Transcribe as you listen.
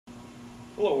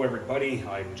Hello everybody,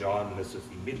 I'm John. This is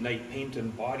the Midnight Paint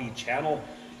and Body channel.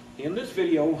 In this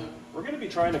video, we're going to be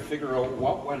trying to figure out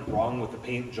what went wrong with the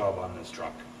paint job on this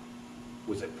truck.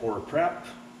 Was it poor prep,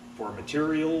 poor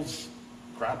materials,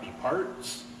 crappy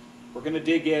parts? We're going to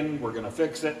dig in, we're going to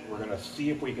fix it, we're going to see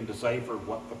if we can decipher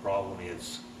what the problem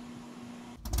is.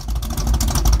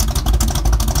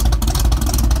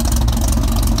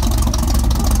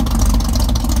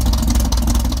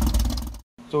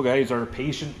 So guys, our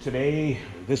patient today,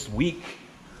 this week,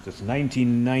 this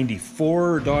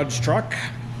 1994 Dodge truck.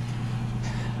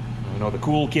 I know the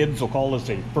cool kids will call this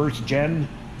a first gen.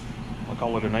 I'll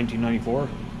call it a 1994.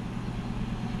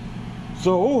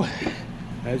 So,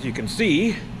 as you can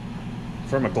see,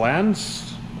 from a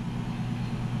glance,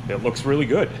 it looks really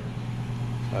good.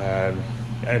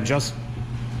 And just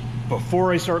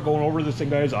before I start going over this thing,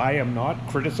 guys, I am not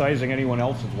criticizing anyone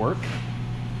else's work.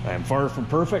 I am far from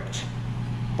perfect.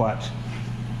 But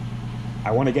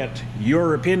I want to get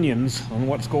your opinions on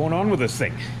what's going on with this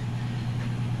thing.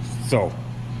 So,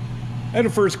 at a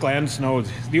first glance, no,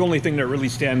 the only thing that really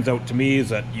stands out to me is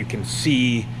that you can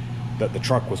see that the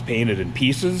truck was painted in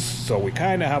pieces. So we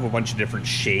kind of have a bunch of different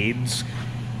shades.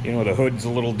 You know, the hood's a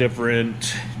little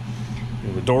different. You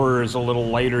know, the door is a little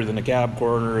lighter than the cab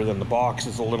corner. Then the box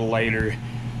is a little lighter.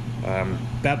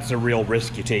 That's a real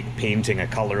risk you take painting a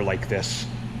color like this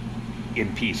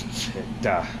in pieces.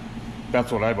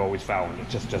 That's what I've always found. It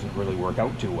just doesn't really work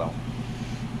out too well.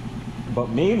 But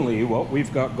mainly what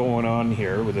we've got going on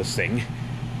here with this thing,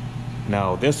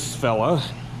 now this fella,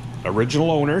 original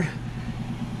owner,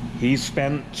 he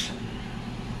spent,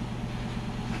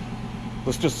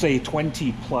 let's just say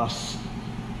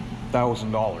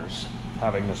 $20,000+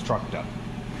 having this truck done.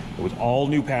 It was all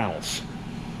new panels.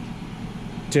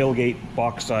 Tailgate,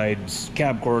 box sides,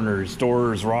 cab corners,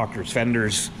 doors, rockers,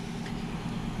 fenders.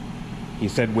 He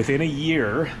said within a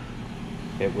year,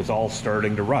 it was all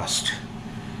starting to rust.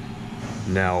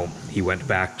 Now, he went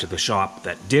back to the shop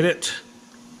that did it.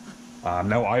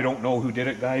 Now, I don't know who did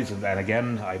it, guys. And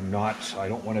again, I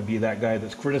don't want to be that guy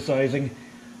that's criticizing.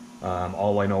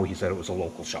 All I know, he said it was a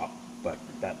local shop. But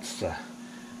that's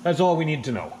all we need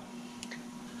to know.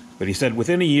 But he said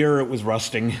within a year, it was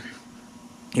rusting.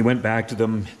 He went back to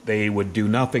them. They would do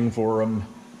nothing for him.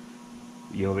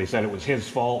 You know, they said it was his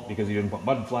fault because he didn't put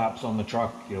mud flaps on the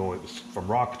truck. You know, it was from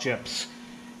rock chips.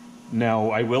 Now,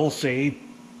 I will say,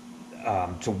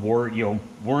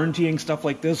 warrantying stuff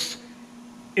like this,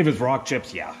 if it's rock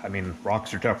chips, yeah. I mean,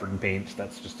 rocks are tougher than paint.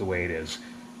 That's just the way it is.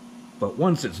 But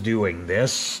once it's doing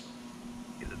this,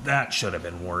 that should have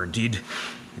been warranted.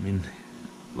 I mean,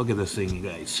 look at this thing, you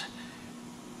guys.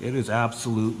 It is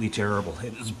absolutely terrible.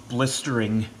 It is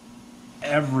blistering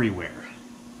everywhere.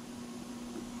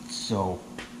 So,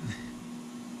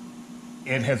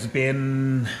 it has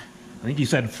been, I think he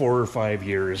said 4 or 5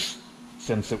 years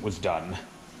since it was done.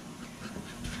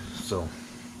 So,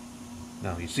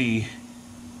 now you see,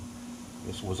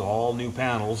 this was all new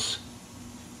panels.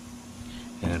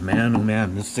 And man, oh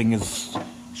man, this thing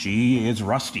she is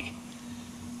rusty.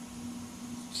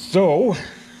 So,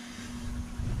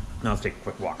 now let's take a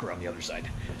quick walk around the other side.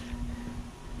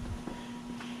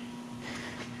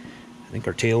 I think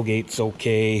our tailgate's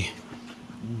okay.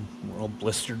 We're all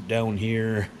blistered down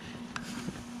here.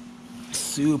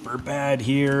 Super bad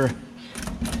here.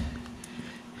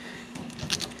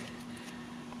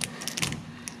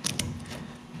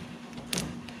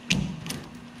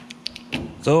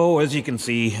 So, as you can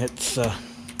see, it's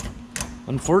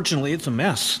unfortunately it's a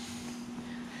mess.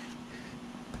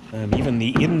 Even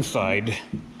the inside,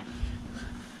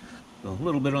 a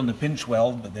little bit on the pinch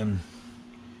weld, but then,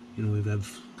 you know,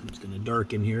 it's going to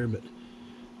darken here, but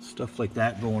stuff like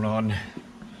that going on.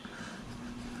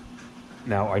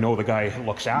 Now, I know the guy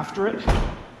looks after it.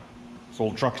 This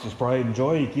old truck's his pride and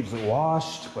joy. He keeps it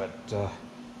washed, but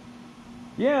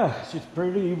yeah, it's just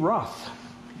pretty rough.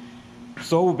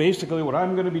 So basically what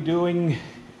I'm going to be doing,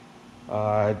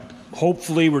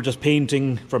 hopefully we're just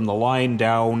painting from the line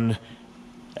down,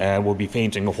 and we'll be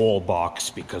painting the whole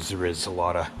box because there is a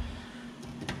lot of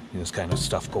this kind of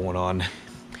stuff going on.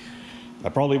 I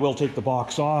probably will take the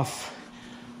box off,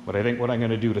 but I think what I'm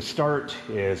going to do to start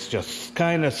is just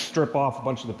kind of strip off a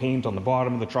bunch of the paint on the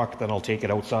bottom of the truck, then I'll take it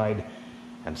outside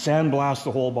and sandblast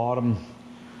the whole bottom.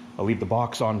 I'll leave the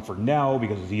box on for now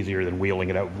because it's easier than wheeling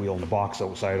the box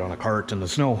outside on a cart in the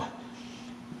snow.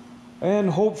 And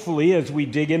hopefully as we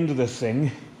dig into this thing,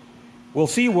 we'll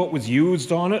see what was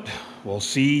used on it. We'll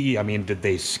see, I mean, did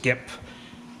they skip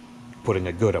putting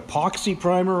a good epoxy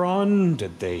primer on?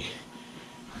 Did they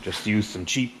just use some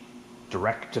cheap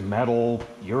direct to metal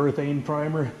urethane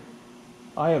primer?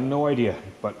 I have no idea,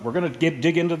 but we're going to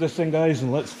dig into this thing, guys,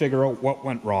 and let's figure out what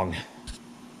went wrong.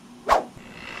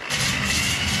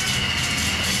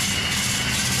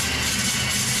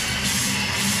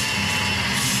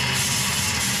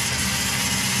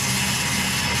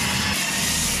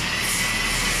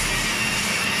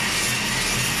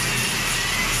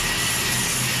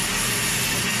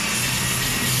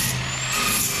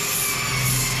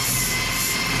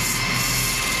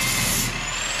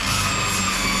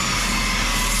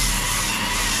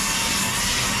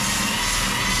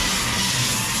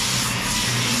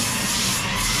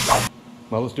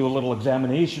 Well, let's do a little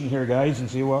examination here, guys, and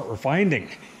see what we're finding.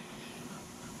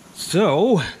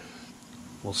 So,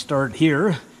 we'll start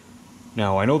here.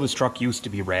 Now, I know this truck used to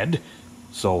be red,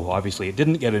 so obviously it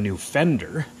didn't get a new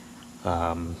fender.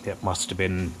 It must have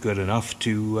been good enough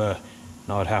to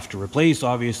not have to replace,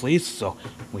 obviously, so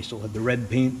we still had the red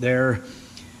paint there.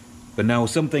 But now,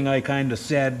 something I kind of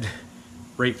said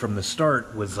right from the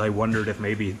start was I wondered if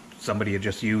maybe somebody had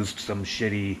just used some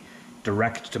shitty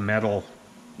direct-to-metal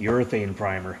urethane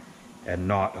primer and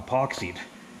not epoxied.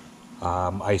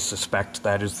 I suspect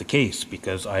that is the case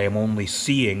because I am only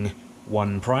seeing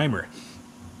one primer.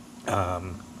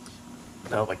 Now,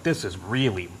 like, this is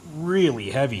really,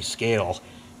 really heavy scale.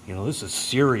 You know, this is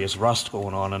serious rust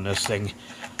going on this thing.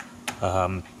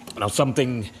 Now,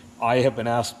 something I have been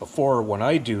asked before when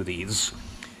I do these,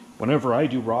 whenever I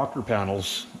do rocker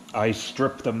panels, I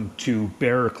strip them to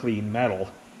bare clean metal,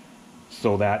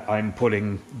 so that I'm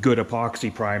putting good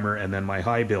epoxy primer and then my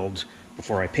high build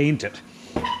before I paint it.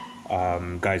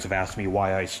 Guys have asked me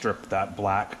why I stripped that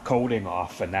black coating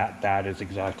off, and that is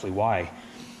exactly why.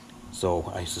 So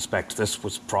I suspect this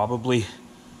was probably,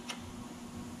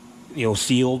 you know,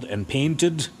 sealed and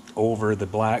painted over the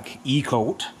black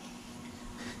E-coat.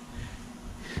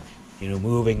 You know,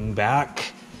 moving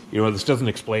back, you know, this doesn't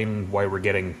explain why we're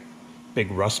getting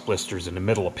big rust blisters in the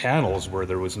middle of panels where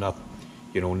there was nothing,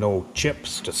 you know, no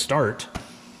chips to start,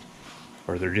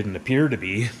 or there didn't appear to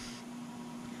be.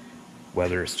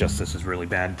 Whether it's just this is really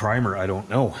bad primer, I don't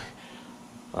know.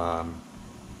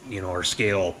 You know, our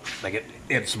scale, like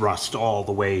it's rust all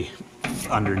the way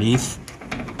underneath.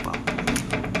 Well,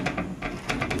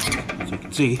 as you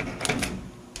can see.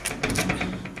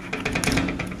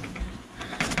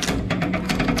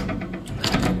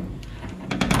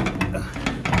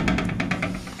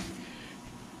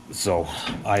 So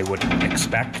I would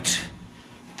expect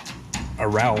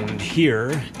around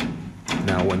here,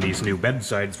 now when these new bed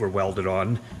sides were welded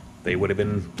on, they would have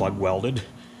been plug welded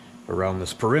around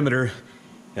this perimeter,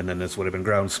 and then this would have been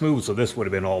ground smooth, so this would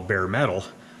have been all bare metal.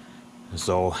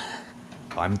 So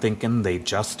I'm thinking they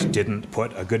just didn't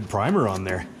put a good primer on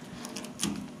there.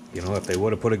 You know, if they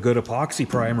would have put a good epoxy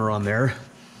primer on there,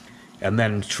 and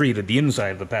then treated the inside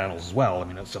of the panels as well. I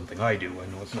mean, that's something I do. I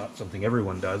know it's not something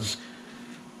everyone does.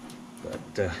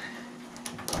 But,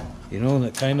 you know,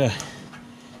 that kind of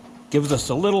gives us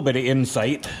a little bit of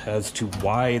insight as to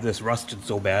why this rusted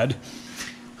so bad.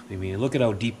 I mean, look at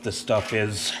how deep this stuff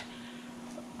is.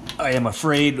 I am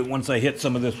afraid that once I hit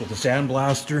some of this with a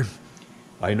sandblaster,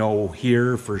 I know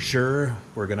here for sure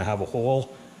we're going to have a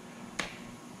hole.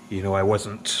 You know, I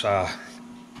wasn't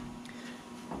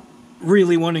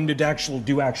really wanting to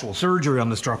do actual surgery on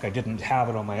this truck. I didn't have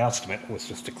it on my estimate. It was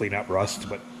just to clean up rust,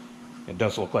 but it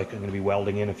does look like I'm going to be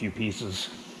welding in a few pieces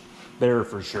there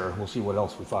for sure. We'll see what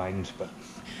else we find, but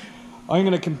I'm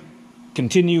going to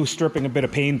continue stripping a bit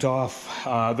of paint off.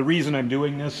 The reason I'm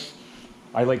doing this,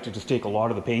 I like to just take a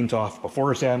lot of the paint off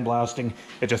before sandblasting.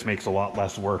 It just makes a lot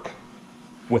less work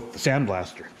with the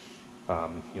sandblaster.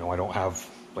 You know, I don't have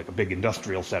like a big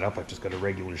industrial setup. I've just got a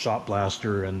regular shop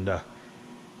blaster and a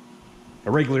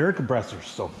regular air compressor.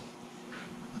 So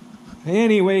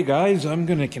anyway, guys, I'm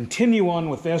going to continue on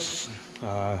with this.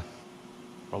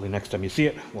 Probably next time you see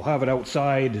it, we'll have it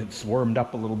outside. It's warmed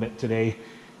up a little bit today.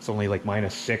 It's only like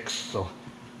 -6, so it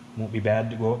won't be bad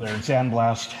to go out there and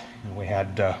sandblast. And we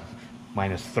had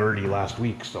 -30 last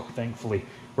week, so thankfully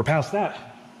we're past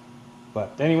that.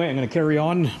 But anyway, I'm going to carry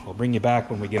on. I'll bring you back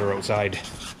when we get her outside.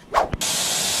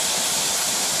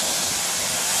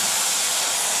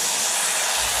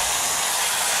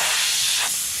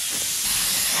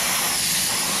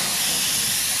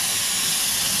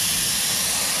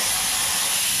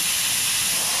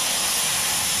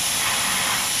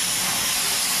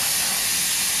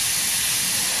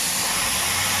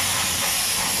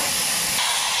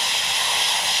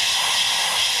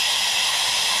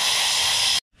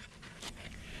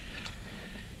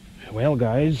 Well,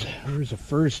 guys, there's the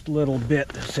first little bit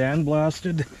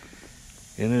sandblasted,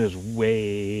 and it is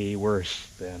way worse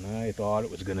than I thought it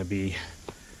was going to be.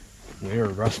 We're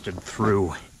rusted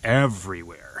through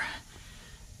everywhere.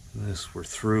 This we're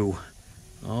through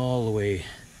all the way,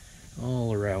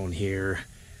 all around here,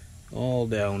 all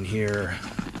down here,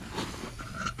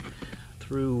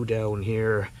 through down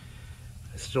here.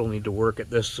 I still need to work at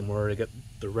this some more to get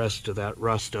the rest of that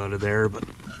rust out of there, but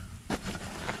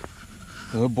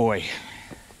oh boy.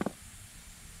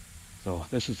 So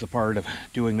this is the part of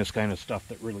doing this kind of stuff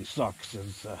that really sucks,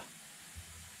 is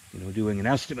you know, doing an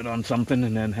estimate on something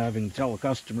and then having to tell a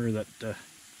customer that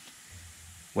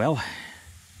well,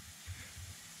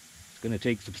 it's going to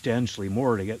take substantially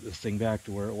more to get this thing back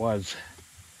to where it was.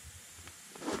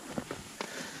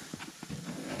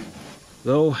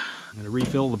 So I'm going to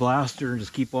refill the blaster and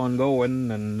just keep on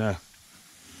going and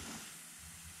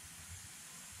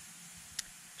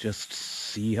just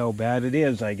see how bad it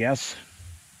is, I guess.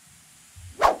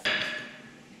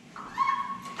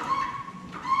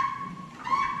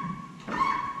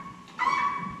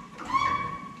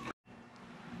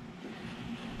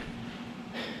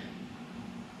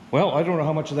 Well, I don't know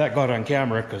how much of that got on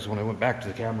camera, because when I went back to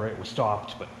the camera it was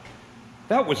stopped, but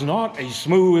that was not a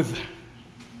smooth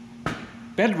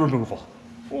bed removal.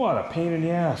 What a pain in the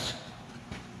ass.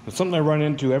 It's something I run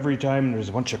into every time there's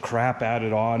a bunch of crap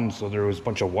added on. So there was a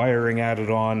bunch of wiring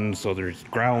added on, so there's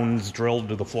grounds drilled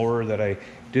to the floor that I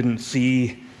didn't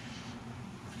see.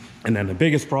 And then the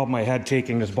biggest problem I had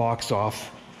taking this box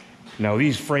off, now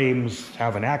these frames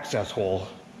have an access hole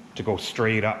to go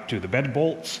straight up to the bed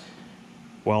bolts.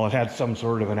 Well, it had some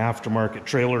sort of an aftermarket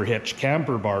trailer hitch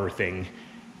camper bar thing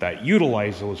that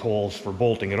utilized those holes for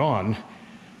bolting it on.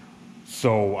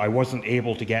 So I wasn't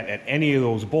able to get at any of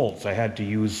those bolts. I had to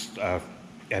use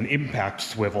an impact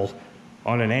swivel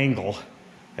on an angle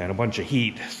and a bunch of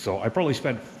heat. So I probably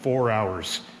spent 4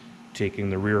 hours taking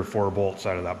the rear 4 bolts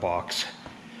out of that box.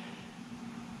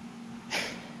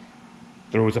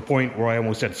 There was a point where I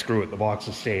almost said, screw it, the box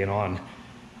is staying on.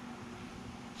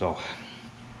 So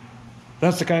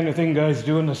that's the kind of thing, guys,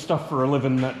 doing this stuff for a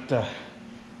living, that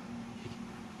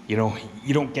you know,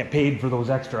 you don't get paid for those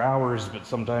extra hours, but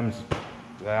sometimes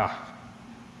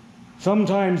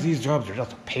these jobs are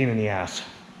just a pain in the ass.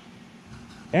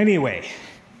 Anyway,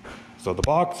 so the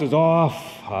box is off.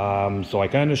 So I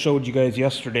kind of showed you guys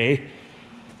yesterday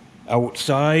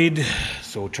outside.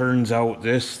 So it turns out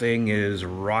this thing is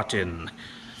rotten.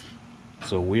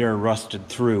 So we are rusted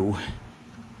through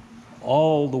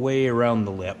all the way around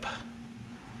the lip.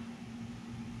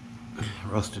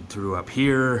 Rusted through up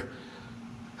here.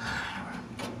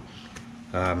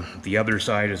 The other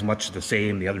side is much the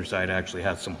same. The other side actually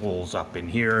has some holes up in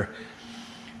here.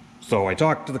 So I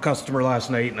talked to the customer last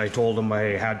night and I told him I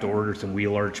had to order some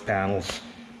wheel arch panels.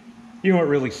 You know, it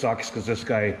really sucks because this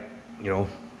guy, you know,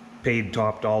 paid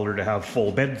top dollar to have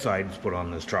full bed sides put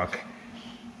on this truck.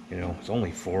 You know, it's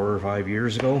only 4 or 5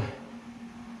 years ago.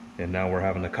 And now we're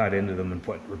having to cut into them and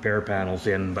put repair panels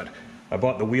in. But I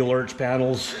bought the wheel arch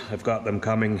panels. I've got them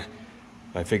coming.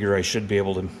 I figure I should be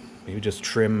able to maybe just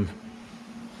trim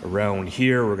around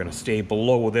here. We're going to stay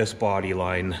below this body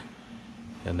line,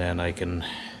 and then I can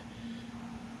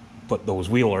put those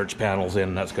wheel arch panels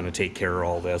in. That's going to take care of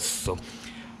all this. So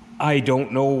I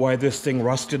don't know why this thing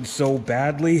rusted so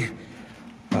badly.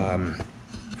 You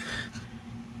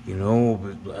know,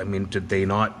 I mean, did they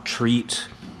not treat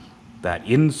that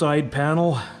inside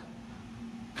panel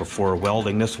before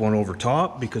welding this one over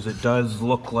top? Because it does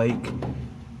look like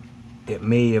it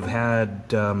may have had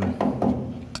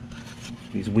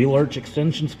these wheel arch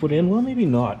extensions put in. Well, maybe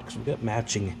not, because we've got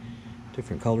matching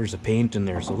different colors of paint in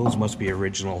there, so those must be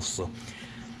originals.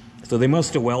 So they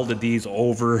must have welded these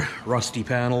over rusty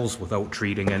panels without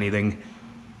treating anything.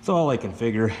 That's all I can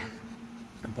figure.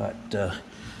 But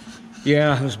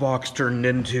yeah, this box turned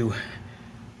into a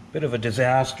bit of a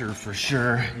disaster for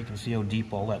sure. You can see how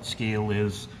deep all that scale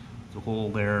is. There's a hole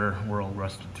there. We're all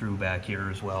rusted through back here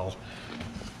as well.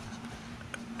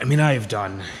 I mean, I've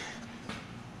done,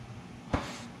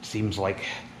 seems like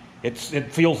it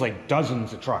feels like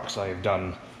dozens of trucks I've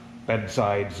done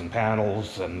bedsides and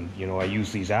panels, and you know, I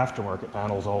use these aftermarket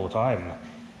panels all the time.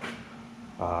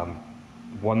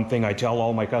 One thing I tell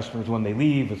all my customers when they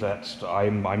leave is that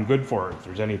I'm good for it if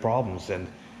there's any problems, and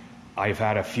I've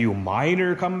had a few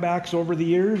minor comebacks over the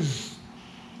years.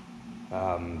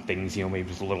 Things, you know, maybe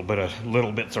just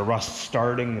little bits of rust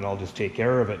starting, and I'll just take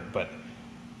care of it, but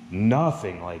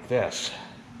nothing like this.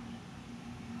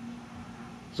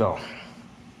 So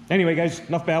anyway, guys,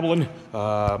 enough babbling.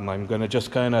 I'm gonna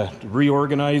just kind of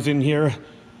reorganize in here,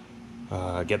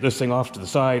 get this thing off to the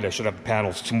side. I should have the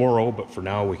panels tomorrow, but for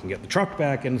now we can get the truck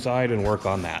back inside and work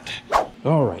on that.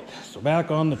 All right, so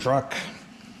back on the truck.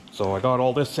 So I got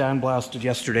all this sandblasted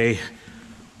yesterday.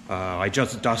 I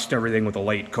just dust everything with a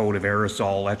light coat of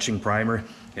aerosol etching primer.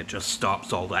 It just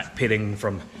stops all that pitting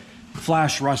from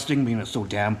flash rusting, being it's so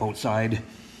damp outside.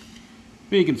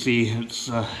 But you can see it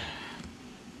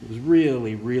was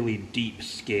really, really deep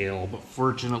scale, but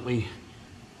fortunately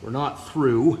we're not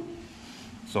through.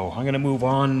 So I'm going to move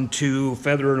on to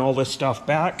feathering all this stuff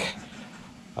back.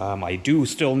 I do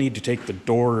still need to take the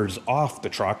doors off the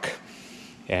truck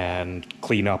and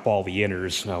clean up all the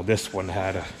inners. Now this one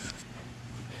had I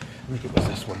think it was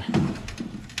this one.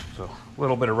 So a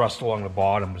little bit of rust along the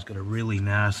bottom. It's got a really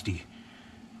nasty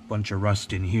bunch of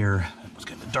rust in here. It was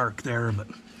kind of dark there, but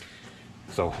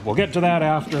so we'll get to that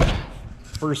after.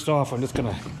 First off, I'm just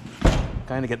gonna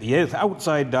kind of get the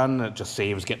outside done. It just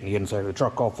saves getting the inside of the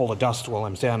truck all full of dust while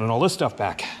I'm sanding all this stuff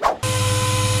back.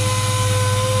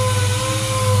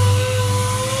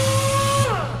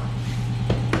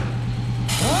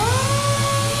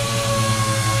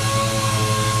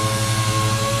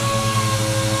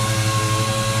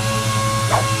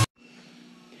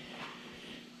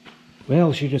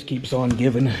 Well, she just keeps on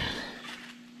giving.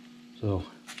 So,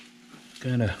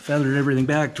 kind of feathered everything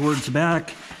back towards the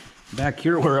back. Back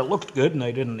here where it looked good and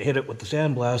I didn't hit it with the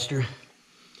sandblaster.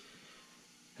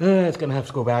 It's gonna have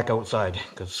to go back outside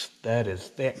because that is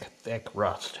thick, thick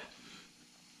rust.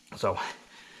 So,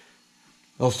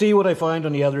 I'll see what I find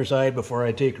on the other side before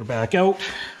I take her back out.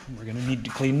 We're gonna need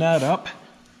to clean that up.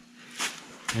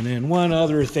 And then one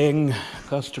other thing,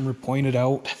 customer pointed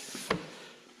out.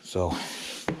 So,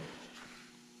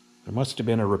 there must have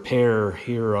been a repair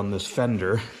here on this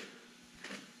fender.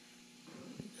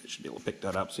 I should be able to pick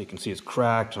that up so you can see it's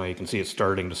cracked. Now you can see it's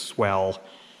starting to swell.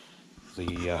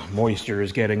 The moisture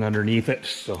is getting underneath it,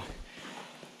 so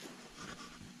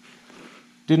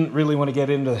didn't really want to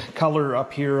get into color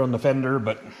up here on the fender,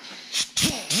 but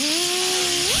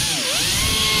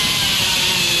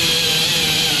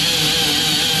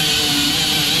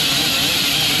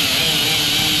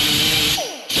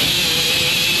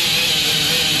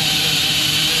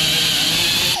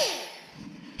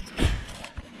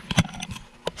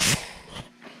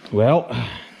well,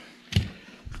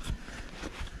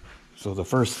 so the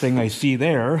first thing I see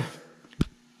there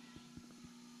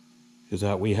is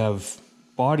that we have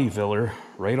body filler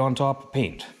right on top of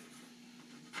paint.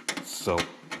 So,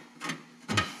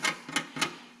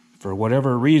 for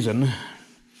whatever reason,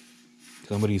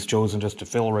 somebody's chosen just to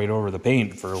fill right over the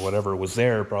paint for whatever was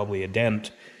there, probably a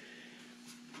dent.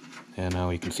 And now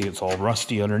you can see it's all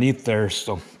rusty underneath there,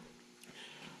 so I'm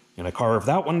gonna carve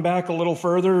that one back a little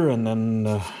further and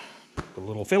then put a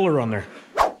little filler on there.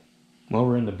 Well,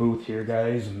 we're in the booth here,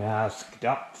 guys, masked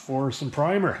up for some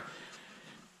primer.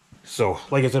 So,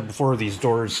 like I said before, these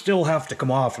doors still have to come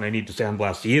off and I need to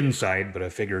sandblast the inside, but I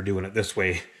figure doing it this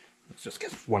way, let's just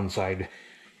get one side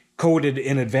coated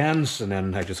in advance and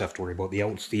then I just have to worry about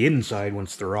the inside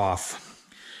once they're off.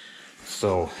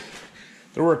 So,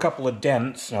 there were a couple of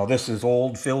dents. Now this is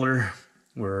old filler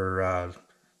where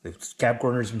the cab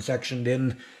corner's been sectioned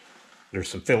in. There's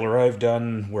some filler I've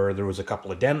done where there was a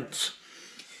couple of dents.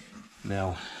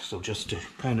 Now, so just to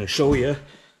kind of show you,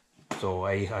 so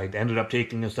I ended up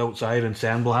taking this outside and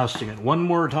sandblasting it one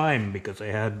more time because I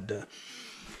had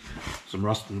some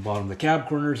rust in the bottom of the cab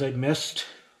corners I'd missed.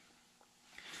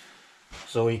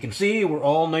 So you can see we're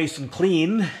all nice and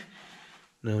clean.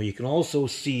 Now you can also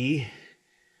see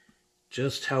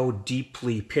just how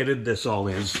deeply pitted this all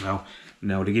is.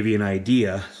 Now to give you an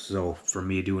idea, so for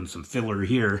me doing some filler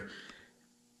here,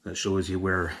 that shows you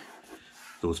where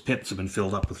those pits have been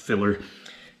filled up with filler.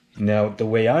 Now, the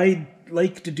way I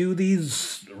like to do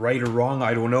these, right or wrong,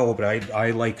 I don't know, but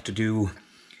I like to do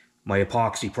my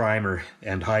epoxy primer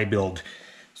and high build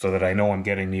so that I know I'm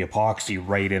getting the epoxy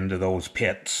right into those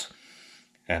pits.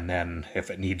 And then if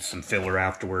it needs some filler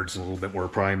afterwards, a little bit more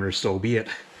primer, so be it.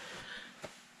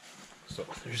 So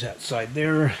there's that side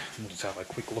there. Let's have a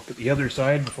quick look at the other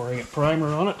side before I get primer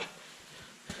on it.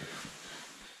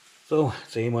 So,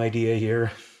 same idea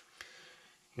here.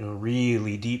 You know,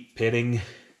 really deep pitting.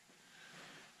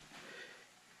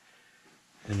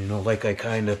 And you know, like I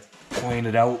kind of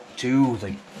pointed out too,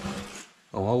 like,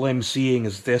 all I'm seeing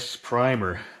is this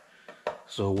primer.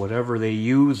 So whatever they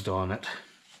used on it,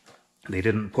 they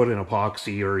didn't put an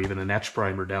epoxy or even an etch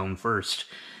primer down first.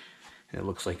 It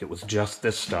looks like it was just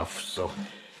this stuff. So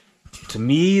to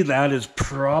me, that is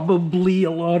probably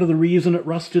a lot of the reason it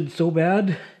rusted so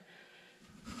bad.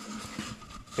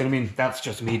 And I mean, that's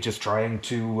just me just trying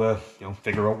to, you know,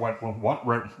 figure out what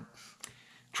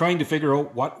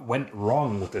went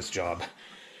wrong with this job.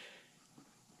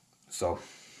 So,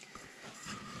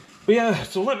 but yeah,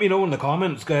 so let me know in the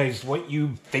comments, guys, what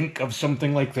you think of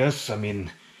something like this. I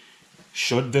mean,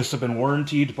 should this have been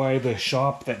warrantied by the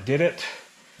shop that did it?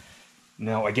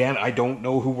 Now, again, I don't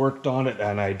know who worked on it,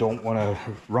 and I don't want to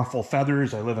ruffle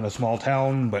feathers. I live in a small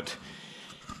town, but,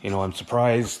 you know, I'm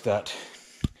surprised that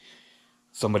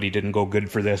somebody didn't go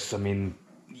good for this. I mean,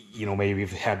 you know, maybe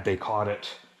had they caught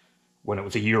it when it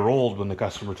was a year old, when the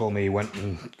customer told me he went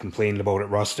and complained about it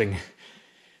rusting,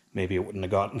 maybe it wouldn't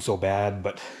have gotten so bad.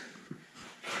 But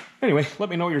anyway, let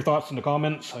me know your thoughts in the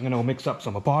comments. I'm going to mix up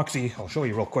some epoxy. I'll show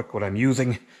you real quick what I'm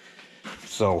using.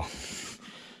 So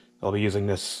I'll be using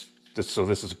this so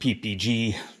this is a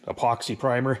PPG epoxy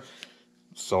primer.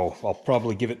 So I'll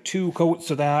probably give it 2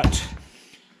 coats of that.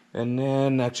 And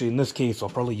then, actually in this case, I'll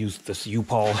probably use this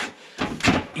U-POL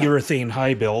urethane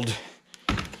high build.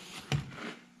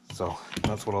 So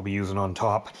that's what I'll be using on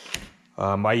top.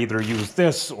 I either use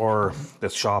this or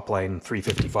this Shopline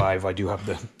 355. I do have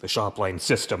the Shopline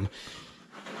system.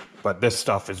 But this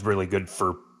stuff is really good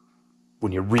for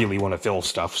when you really want to fill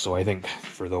stuff. So I think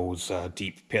for those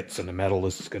deep pits in the metal,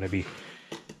 this is going to be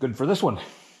good for this one.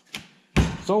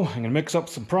 So I'm going to mix up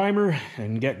some primer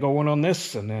and get going on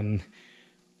this, and then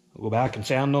we'll go back and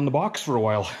sand on the box for a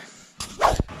while.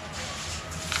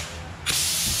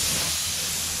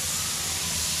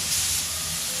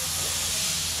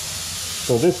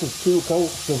 So this is 2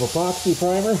 coats of epoxy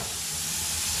primer.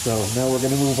 So now we're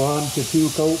going to move on to 2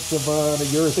 coats of the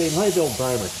urethane high build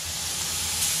primer.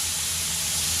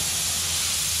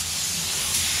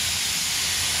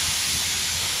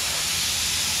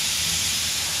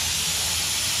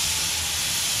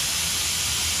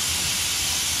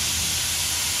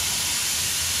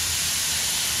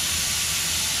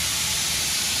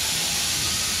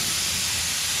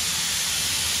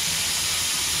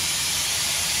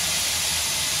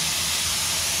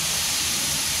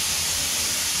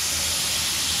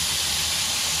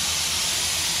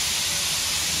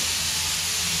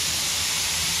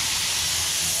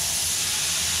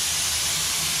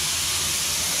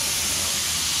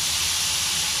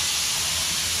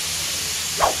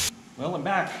 Well, I'm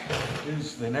back. It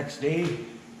is the next day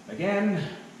again.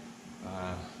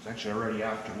 It's actually already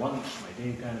after lunch. My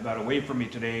day kind of got away from me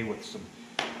today with some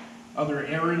other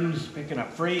errands, picking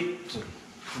up freight. So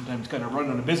sometimes kind of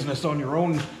running a business on your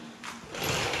own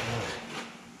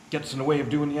gets in the way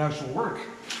of doing the actual work.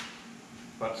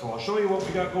 But so I'll show you what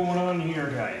we got going on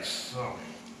here, guys. So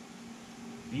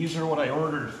these are what I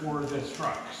ordered for this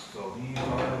truck. So these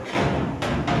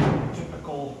are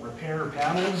typical repair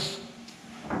panels.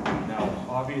 Now,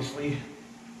 obviously,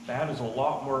 that is a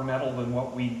lot more metal than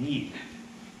what we need.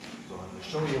 So I'm going to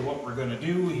show you what we're going to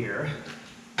do here.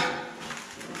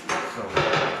 So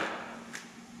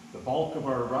the bulk of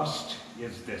our rust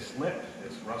is this lip.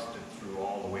 It's rusted through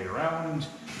all the way around.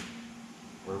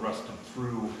 We're rusted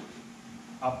through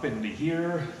up into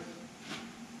here.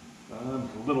 A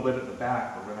little bit at the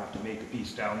back. We're going to have to make a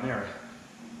piece down there.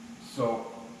 So,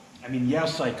 I mean,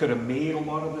 yes, I could have made a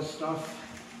lot of this stuff.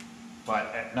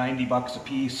 But at 90 bucks a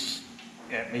piece,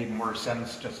 it made more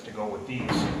sense just to go with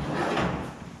these.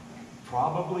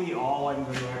 Probably all I'm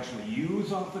going to actually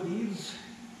use off of these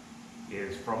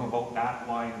is from about that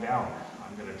line down.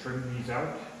 I'm going to trim these out,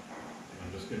 and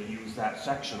I'm just going to use that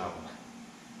section of them.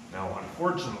 Now,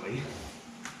 unfortunately,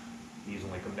 these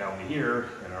only come down to here,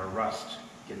 and our rust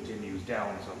continues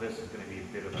down, so this is going to be a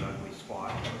bit of an ugly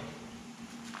spot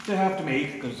to have to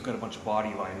make, because it's got a bunch of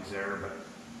body lines there. But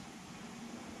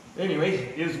anyway,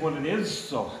 it is what it is,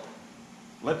 so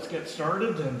let's get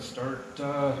started and start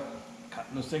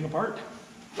cutting this thing apart.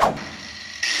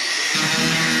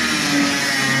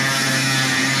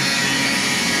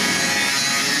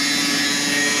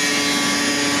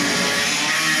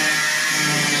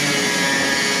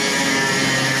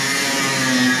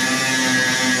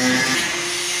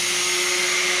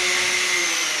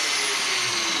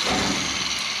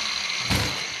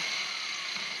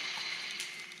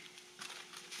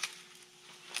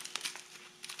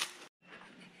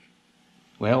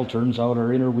 Well, turns out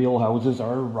our inner wheel houses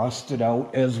are rusted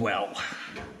out as well.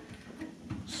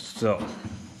 So,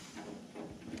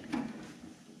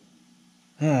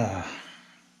 you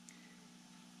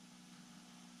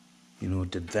know,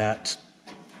 did that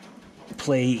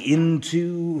play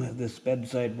into this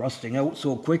bedside rusting out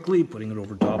so quickly, putting it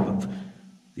over top of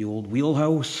the old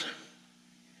wheelhouse?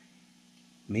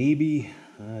 Maybe,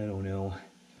 I don't know.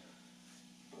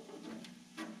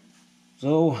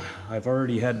 So, I've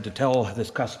already had to tell this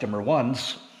customer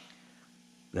once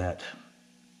that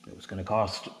it was going to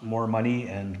cost more money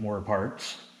and more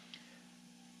parts.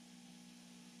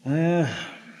 So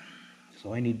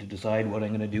I need to decide what I'm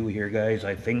going to do here, guys.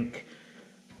 I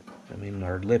mean,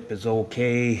 our lip is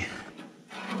okay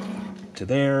to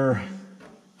there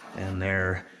and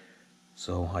there.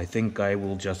 So I think I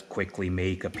will just quickly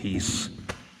make a piece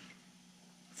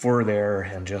for there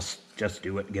and just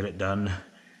do it, get it done.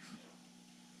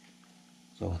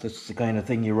 So this is the kind of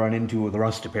thing you run into with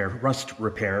rust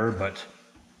repair, but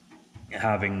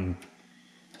having,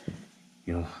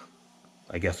 you know,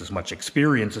 I guess as much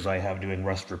experience as I have doing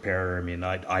rust repair, I mean,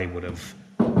 I would have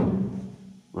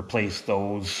replaced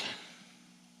those.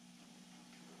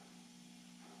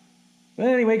 But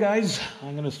anyway, guys,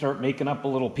 I'm going to start making up a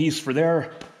little piece for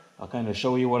there. I'll kind of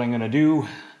show you what I'm going to do. I've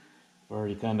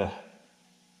already kind of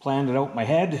planned it out in my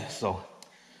head, so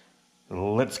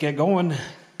let's get going.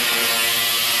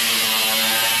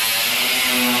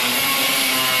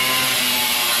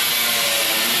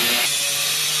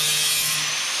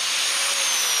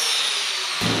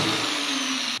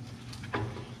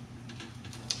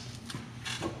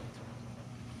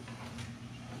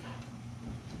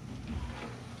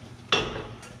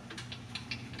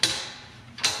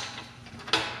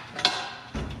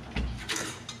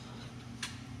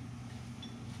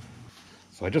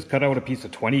 So I just cut out a piece of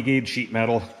 20 gauge sheet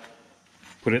metal,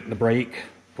 put it in the brake,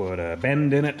 put a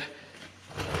bend in it.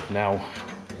 Now,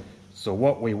 so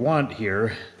what we want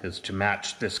here is to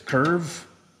match this curve.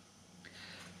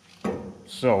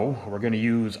 So we're going to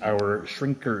use our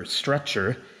shrinker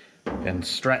stretcher and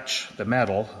stretch the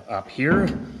metal up here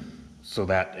so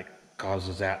that it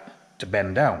causes that to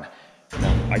bend down.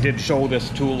 Now, I did show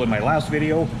this tool in my last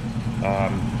video,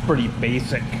 pretty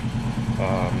basic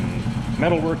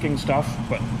metalworking stuff,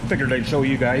 but figured I'd show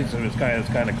you guys. It's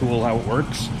kind of cool how it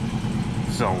works.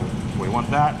 So we want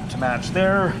that to match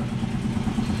there.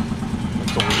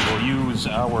 So we will use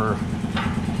our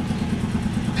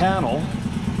panel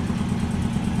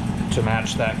to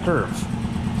match that curve.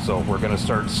 So we're going to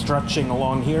start stretching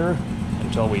along here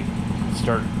until we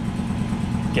start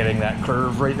getting that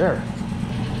curve right there.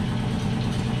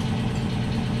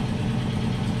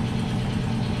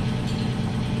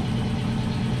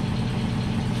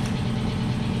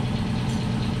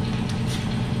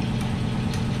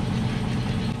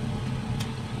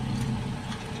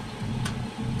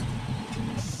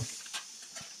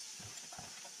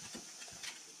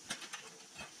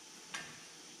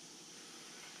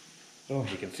 So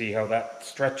you can see how that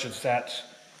stretches that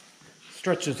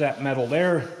metal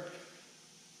there,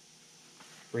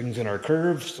 brings in our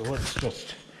curve. So let's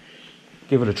just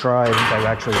give it a try. I think I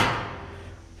actually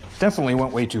definitely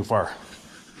went way too far.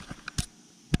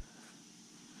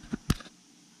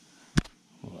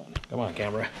 Hold on. Come on,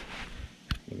 camera.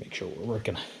 Let me make sure we're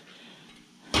working.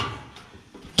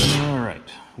 All right.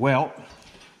 Well,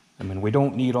 I mean, we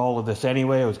don't need all of this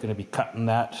anyway. I was going to be cutting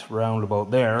that round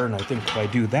about there, and I think if I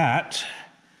do that,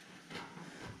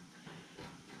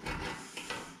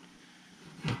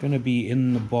 I'm going to be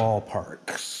in the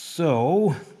ballpark.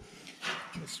 So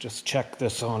let's just check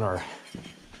this on our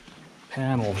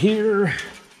panel here.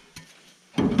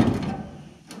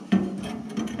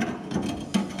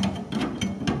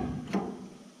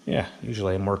 Yeah,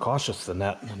 usually I'm more cautious than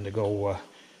that, than to go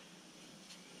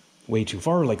way too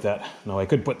far like that. Now I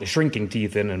could put the shrinking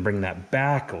teeth in and bring that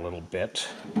back a little bit,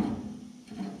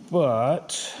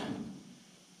 but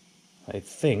I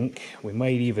think we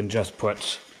might even just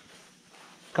put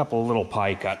a couple of little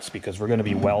pie cuts because we're going to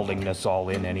be welding this all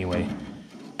in anyway.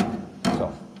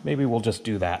 So maybe we'll just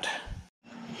do that.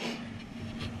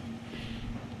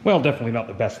 Well, definitely not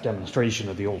the best demonstration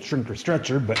of the old shrinker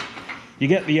stretcher, but you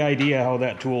get the idea how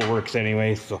that tool works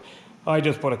anyway. So I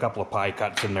just put a couple of pie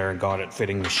cuts in there and got it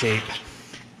fitting the shape.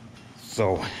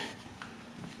 So,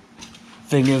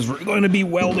 thing is, we're going to be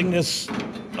welding this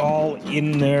all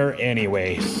in there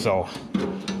anyway. So,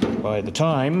 by the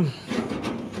time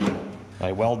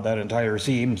I weld that entire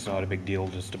seam, it's not a big deal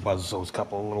just to buzz those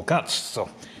couple of little cuts. So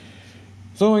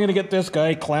I'm going to get this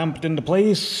guy clamped into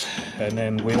place, and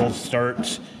then we'll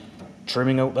start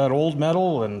trimming out that old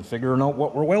metal and figuring out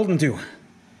what we're welding to.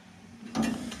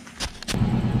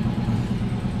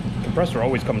 Compressor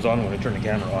always comes on when I turn the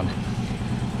camera on.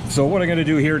 So what I'm going to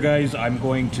do here, guys, I'm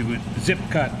going to zip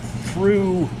cut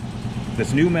through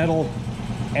this new metal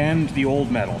and the old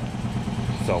metal.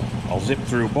 So I'll zip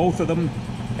through both of them,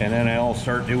 and then I'll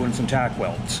start doing some tack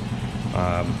welds.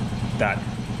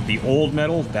 The old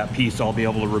metal, that piece I'll be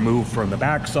able to remove from the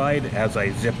backside as I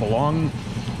zip along.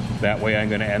 That way I'm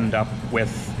going to end up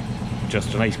with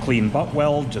just a nice clean butt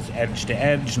weld, just edge to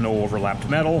edge, no overlapped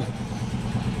metal.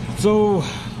 So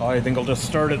I think I'll just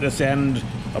start at this end.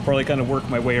 I'll probably kind of work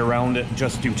my way around it,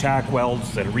 just do tack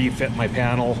welds, then refit my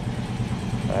panel,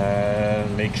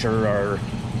 make sure our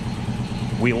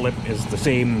wheel lip is the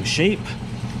same shape,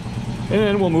 and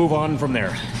then we'll move on from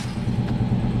there.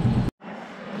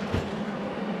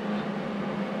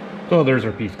 So there's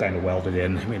our piece kind of welded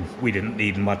in. I mean, we didn't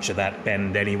need much of that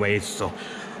bend anyway, so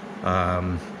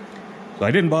So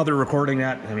I didn't bother recording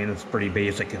that. I mean, it's pretty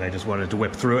basic, and I just wanted to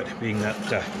whip through it, being that,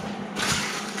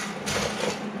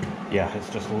 yeah, it's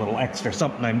just a little extra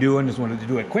something I'm doing. Just wanted to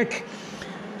do it quick.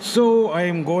 So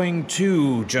I'm going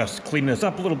to just clean this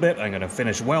up a little bit. I'm going to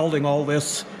finish welding all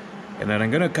this, and then I'm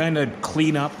going to kind of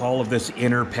clean up all of this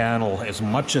inner panel as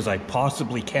much as I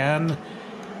possibly can.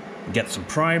 Get some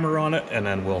primer on it, and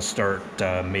then we'll start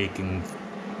making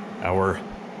our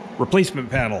replacement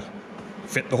panel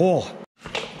fit the hole.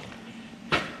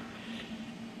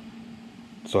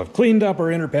 So I've cleaned up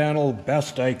our inner panel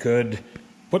best I could,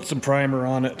 put some primer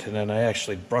on it, and then I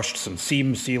actually brushed some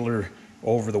seam sealer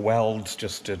over the welds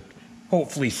just to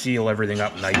hopefully seal everything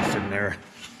up nice in there.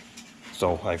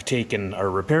 So I've taken our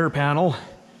repair panel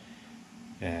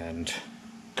and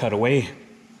cut away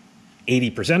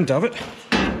 80% of it,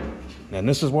 and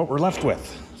this is what we're left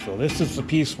with. So this is the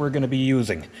piece we're going to be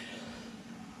using.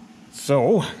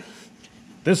 So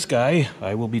this guy,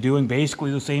 I will be doing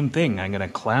basically the same thing. I'm going to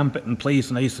clamp it in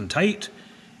place nice and tight,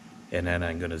 and then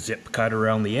I'm going to zip cut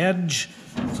around the edge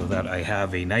so that I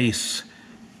have a nice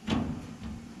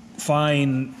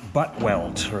fine butt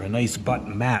weld, or a nice butt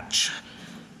match,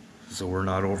 so we're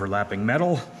not overlapping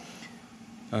metal.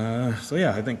 So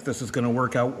yeah, I think this is going to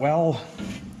work out well.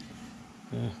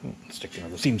 Stick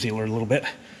another seam sealer a little bit.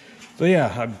 So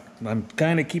yeah, I'm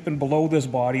kind of keeping below this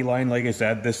body line. Like I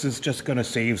said, this is just going to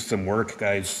save some work,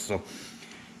 guys. So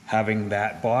having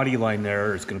that body line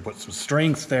there is going to put some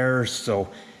strength there, so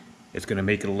it's going to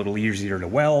make it a little easier to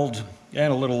weld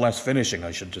and a little less finishing.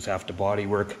 I should just have to body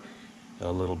work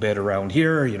a little bit around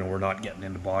here. You know, we're not getting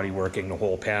into body working the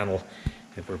whole panel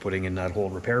if we're putting in that whole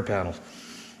repair panel.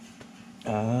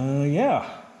 Yeah.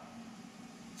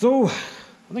 So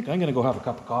I think I'm going to go have a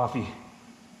cup of coffee,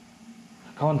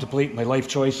 contemplate my life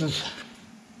choices,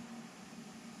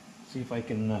 see if I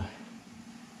can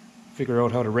figure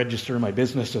out how to register my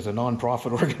business as a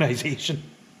non-profit organization.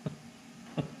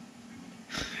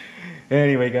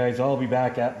 Anyway, guys, I'll be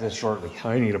back at this shortly.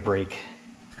 I need a break.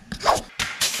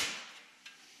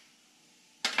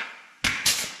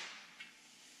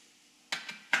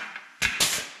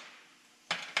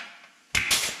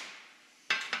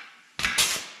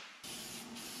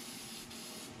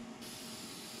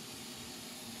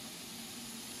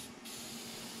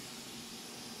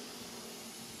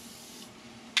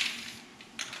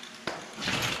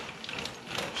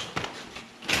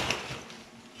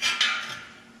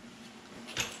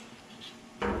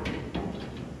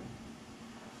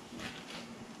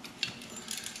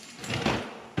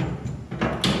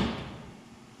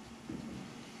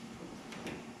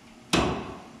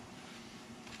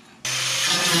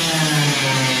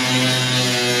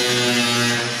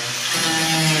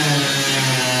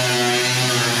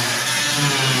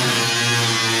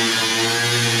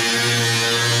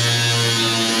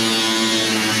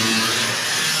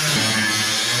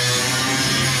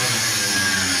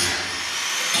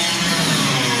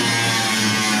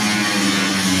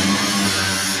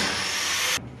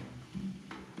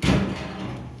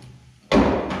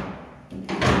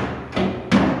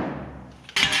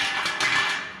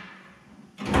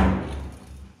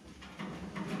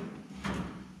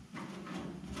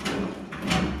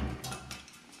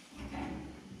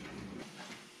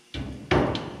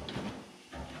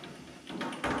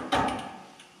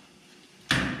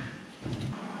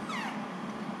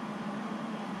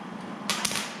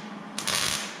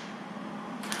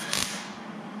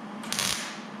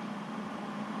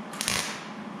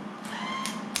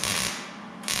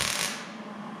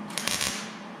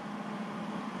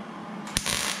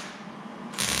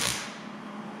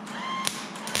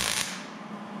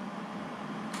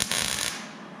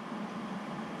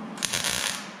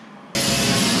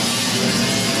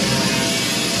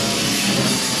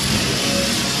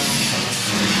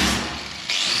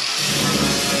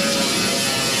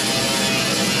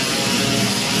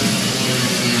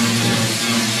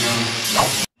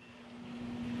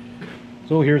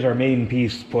 So here's our main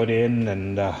piece put in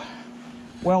and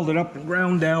welded up and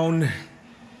ground down.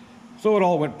 So it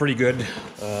all went pretty good.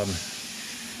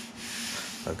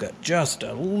 I've got just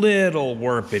a little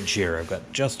warpage here. I've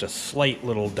got just a slight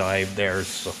little dive there.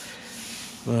 So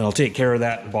I'll take care of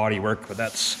that in body work, but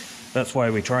that's why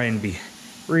we try and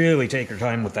really take our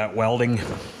time with that welding.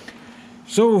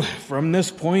 So from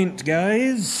this point,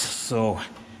 guys, so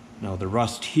now the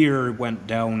rust here went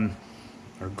down,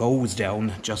 or goes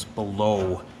down just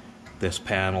below this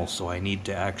panel, so I need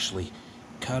to actually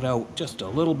cut out just a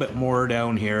little bit more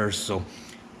down here. So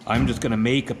I'm just going to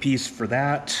make a piece for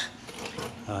that.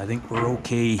 I think we're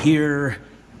okay here.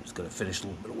 Just going to finish a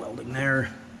little bit of welding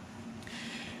there,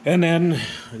 and then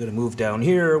I'm going to move down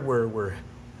here where we're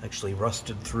actually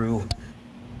rusted through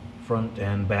front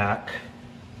and back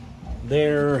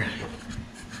there,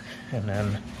 and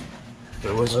then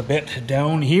there was a bit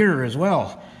down here as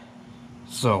well.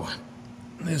 So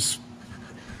this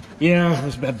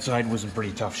bedside was in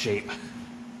pretty tough shape.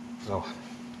 So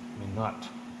I mean,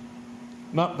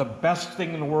 not the best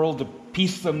thing in the world to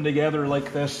piece them together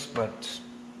like this, but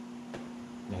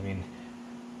I mean,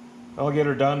 I'll get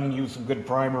her done, use some good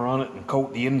primer on it, and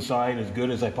coat the inside as good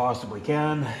as I possibly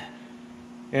can.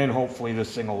 And hopefully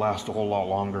this thing will last a whole lot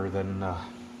longer than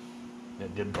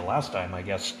it did the last time, I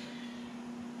guess.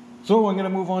 So I'm going to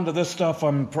move on to this stuff.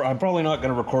 I'm probably not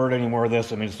going to record any more of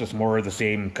this. I mean, it's just more of the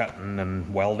same cutting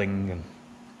and welding and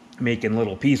making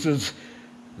little pieces.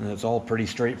 And it's all pretty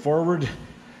straightforward.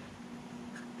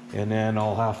 And then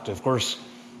I'll have to, of course,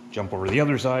 jump over the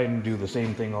other side and do the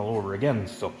same thing all over again.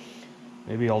 So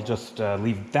maybe I'll just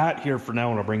leave that here for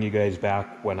now, and I'll bring you guys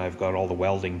back when I've got all the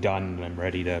welding done and I'm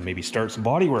ready to maybe start some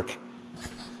body work.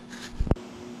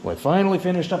 Well, I finally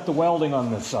finished up the welding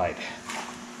on this side.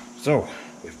 So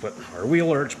we've put our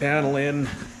wheel arch panel in.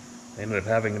 I ended up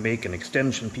having to make an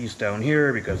extension piece down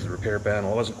here because the repair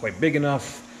panel wasn't quite big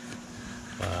enough.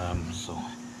 So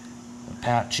I'll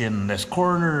patch in this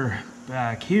corner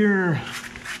back here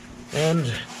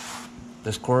and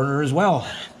this corner as well.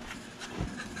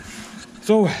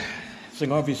 So this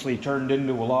thing obviously turned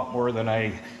into a lot more than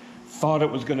I thought it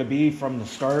was going to be from the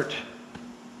start.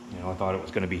 You know, I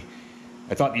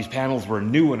thought these panels were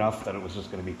new enough that it was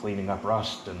just going to be cleaning up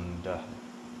rust and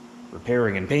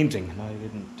repairing and painting. And I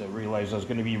didn't realize I was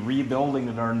going to be rebuilding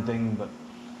the darn thing, but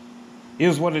it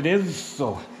is what it is.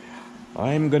 So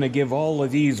I'm going to give all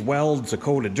of these welds a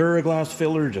coat of Duraglass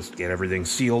filler, just to get everything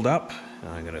sealed up. And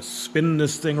I'm going to spin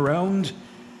this thing around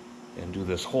and do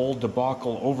this whole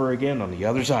debacle over again on the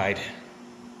other side.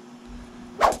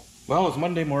 Well, it's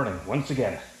Monday morning once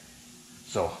again.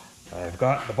 So I've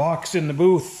got the box in the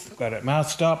booth, got it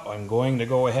masked up. I'm going to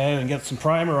go ahead and get some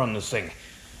primer on this thing.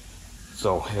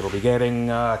 So it'll be getting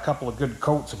a couple of good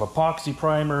coats of epoxy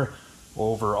primer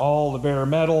over all the bare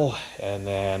metal, and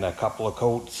then a couple of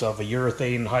coats of a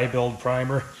urethane high build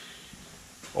primer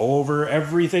over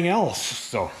everything else.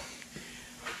 So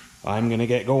I'm going to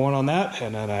get going on that,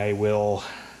 and then I will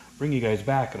bring you guys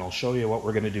back and I'll show you what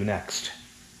we're going to do next.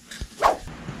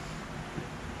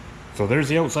 So there's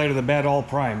the outside of the bed all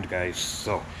primed, guys.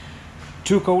 So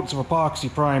 2 coats of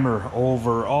epoxy primer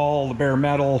over all the bare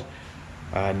metal,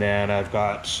 and then I've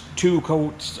got 2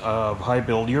 coats of high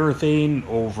build urethane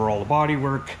over all the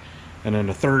bodywork, and then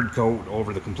a 3rd coat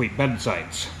over the complete bed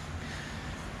sides.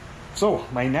 So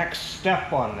my next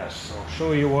step on this, I'll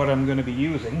show you what I'm going to be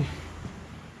using.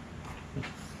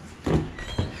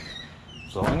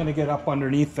 So I'm going to get up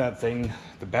underneath that thing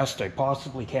the best I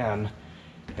possibly can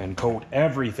and coat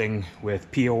everything with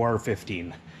POR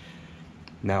 15.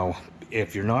 Now,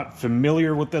 if you're not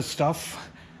familiar with this stuff,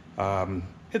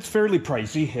 it's fairly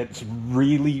pricey. It's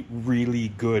really, really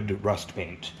good rust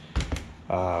paint.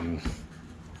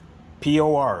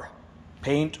 POR,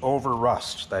 paint over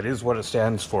rust. That is what it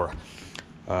stands for.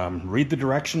 Read the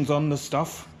directions on this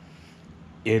stuff.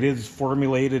 It is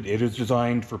formulated, it is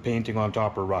designed for painting on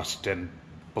top of rust, and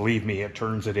believe me, it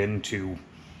turns it into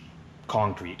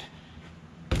concrete.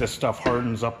 This stuff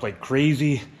hardens up like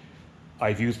crazy.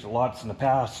 I've used it lots in the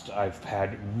past. I've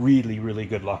had really, really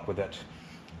good luck with it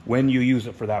when you use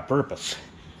it for that purpose.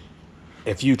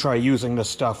 If you try using this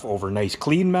stuff over nice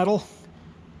clean metal,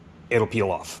 it'll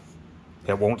peel off.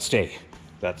 It won't stay.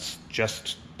 That's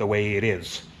just the way it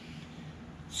is.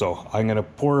 So I'm going to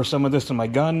pour some of this in my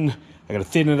gun. I'm going to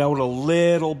thin it out a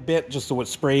little bit just so it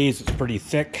sprays. It's pretty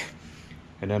thick.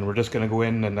 And then we're just going to go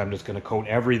in and I'm just going to coat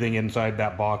everything inside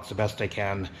that box the best I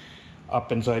can.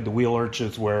 Up inside the wheel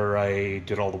arches where I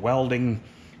did all the welding.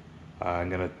 I'm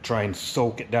going to try and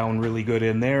soak it down really good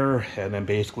in there. And then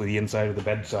basically the inside of the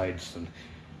bed sides. And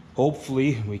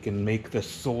hopefully we can make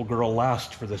this old girl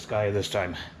last for this guy this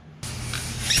time.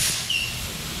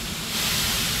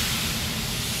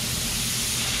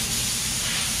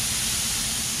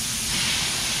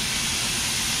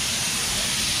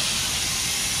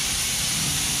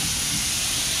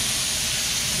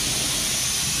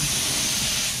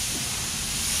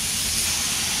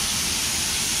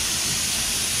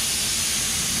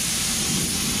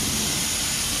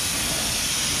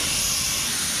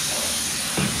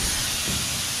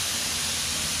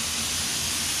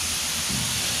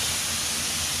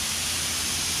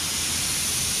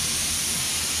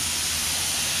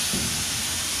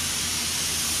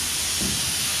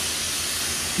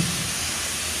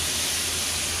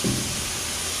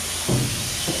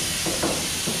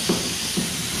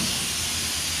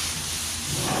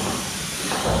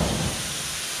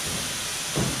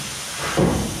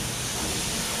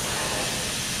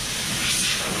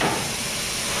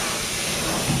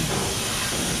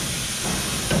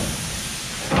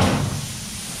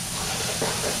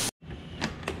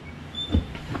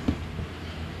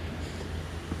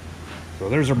 So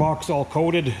there's our box all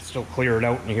coated. Still clear it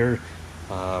out in here.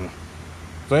 So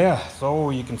yeah,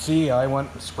 so you can see I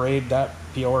went and sprayed that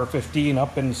PR15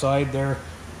 up inside there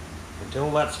until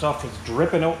that stuff is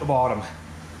dripping out the bottom.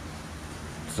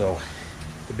 So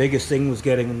the biggest thing was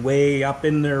getting way up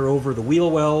in there over the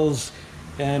wheel wells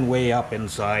and way up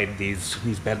inside these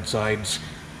bed sides.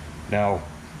 Now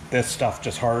this stuff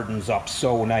just hardens up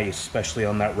so nice, especially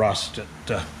on that rust. It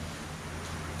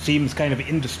seems kind of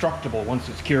indestructible once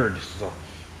it's cured. So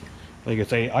like I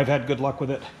say, I've had good luck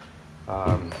with it.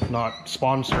 Not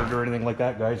sponsored or anything like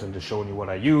that, guys. I'm just showing you what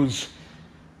I use.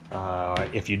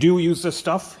 If you do use this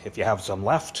stuff, if you have some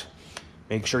left,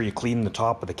 make sure you clean the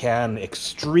top of the can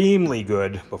extremely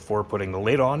good before putting the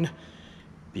lid on,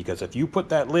 because if you put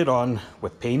that lid on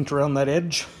with paint around that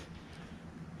edge,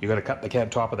 you got to cut the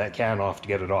top of that can off to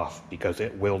get it off, because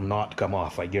it will not come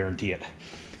off, I guarantee it.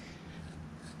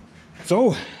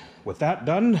 So with that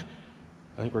done,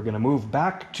 I think we're going to move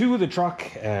back to the truck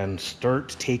and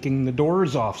start taking the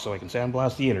doors off so I can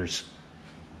sandblast the inners.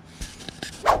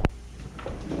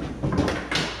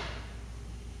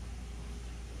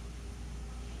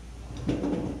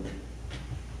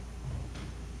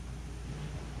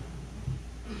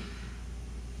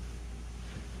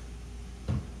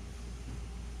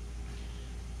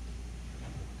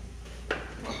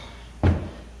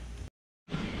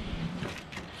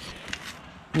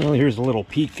 Well, here's a little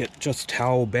peek at just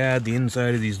how bad the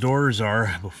inside of these doors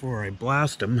are before I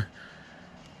blast them.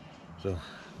 So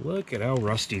look at how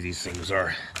rusty these things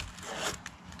are.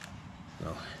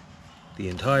 Well, the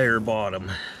entire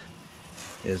bottom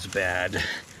is bad.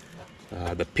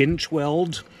 The pinch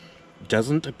weld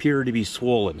doesn't appear to be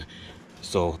swollen,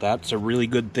 so that's a really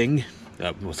good thing.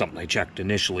 That was something I checked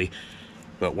initially,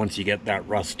 but once you get that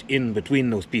rust in between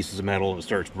those pieces of metal, it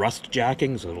starts rust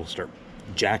jacking, so it'll start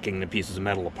jacking the pieces of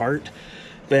metal apart.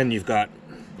 Then you've got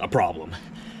a problem.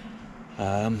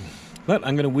 But I'm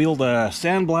going to wheel the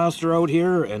sandblaster out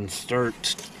here and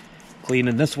start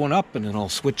cleaning this one up, and then I'll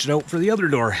switch it out for the other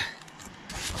door.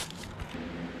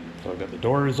 So I've got the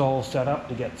doors all set up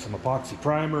to get some epoxy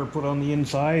primer put on the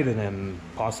inside, and then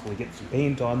possibly get some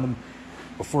paint on them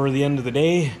before the end of the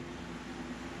day.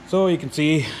 So you can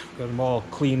see, got them all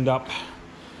cleaned up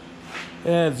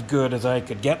as good as I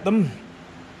could get them.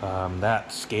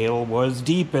 That scale was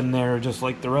deep in there, just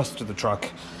like the rest of the truck.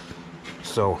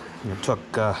 So it took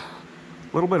a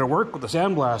little bit of work with the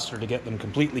sandblaster to get them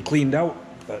completely cleaned out.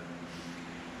 But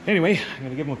anyway, I'm going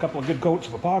to give them a couple of good coats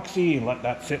of epoxy and let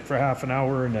that sit for half an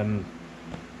hour. And then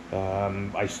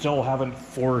I still haven't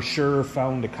for sure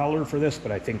found a color for this,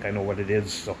 but I think I know what it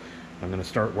is. So I'm going to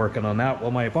start working on that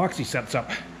while my epoxy sets up.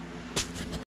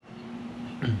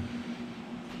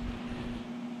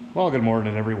 Well, good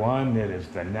morning, everyone. It is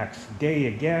the next day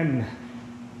again.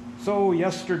 So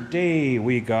yesterday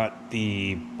we got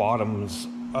the bottoms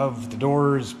of the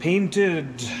doors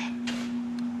painted.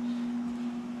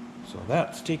 So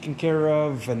that's taken care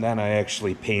of, and then I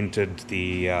actually painted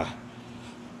the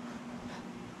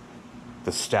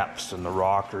steps and the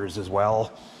rockers as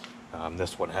well.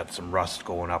 This one had some rust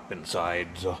going up inside,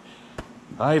 so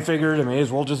I figured I may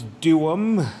as well just do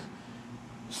them.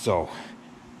 So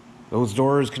those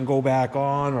doors can go back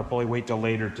on. I'll probably wait till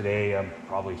later today. I'll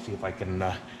probably see if I can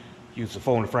use the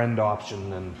phone a friend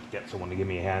option and get someone to give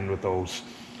me a hand with those.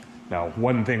 Now,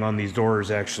 one thing on these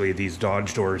doors, actually, these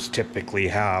Dodge doors typically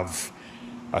have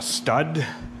a stud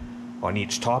on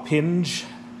each top hinge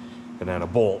and then a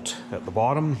bolt at the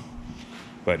bottom.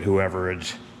 But whoever had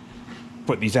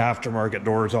put these aftermarket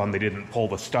doors on, they didn't pull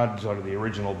the studs out of the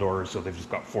original doors, so they've just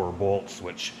got 4 bolts,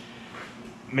 which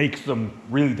makes them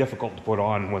really difficult to put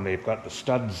on when they've got the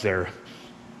studs there.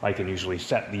 I can usually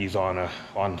set these on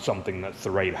something that's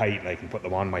the right height, and I can put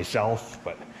them on myself,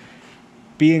 but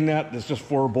being that there's just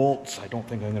 4 bolts, I don't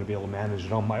think I'm going to be able to manage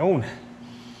it on my own.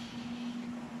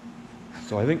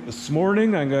 So I think this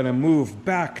morning I'm going to move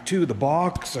back to the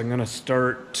box. I'm going to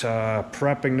start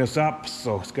prepping this up,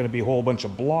 so it's going to be a whole bunch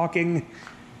of blocking.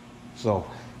 So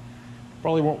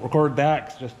probably won't record that.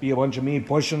 It's just be a bunch of me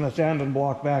pushing the sanding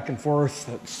block back and forth.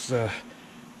 That's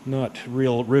not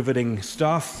real riveting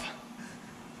stuff.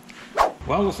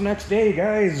 Well, it's the next day,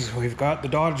 guys. We've got the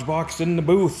Dodge box in the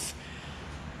booth.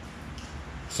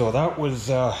 So that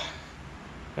was a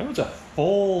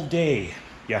full day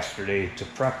yesterday to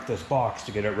prep this box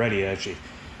to get it ready. I actually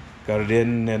got it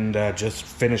in and just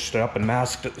finished it up and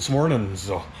masked it this morning.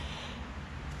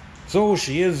 So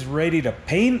she is ready to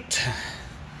paint.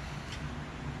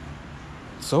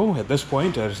 So at this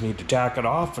point, I just need to tack it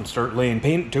off and start laying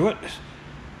paint to it.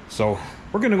 So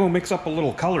we're going to go mix up a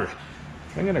little color.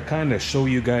 I'm going to kind of show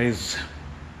you guys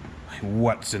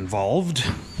what's involved.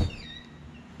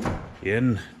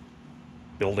 in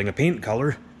building a paint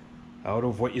color out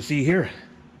of what you see here.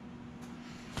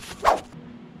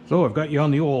 So I've got you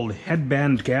on the old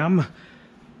headband cam.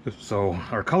 So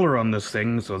our color on this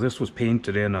thing, so this was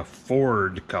painted in a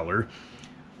Ford color.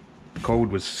 The code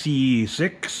was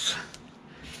C6.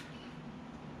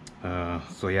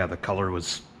 So yeah, the color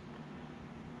was,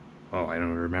 oh, I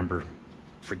don't remember,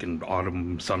 freaking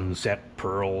autumn sunset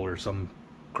pearl or some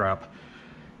crap.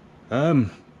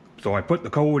 So I put the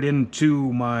code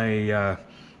into my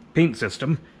paint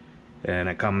system and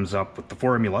it comes up with the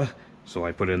formula. So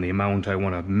I put in the amount I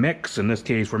want to mix. In this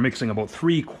case, we're mixing about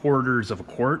 3/4 of a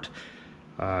quart.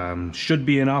 Should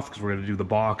be enough because we're going to do the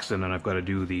box, and then I've got to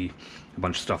do a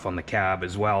bunch of stuff on the cab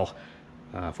as well.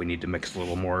 If we need to mix a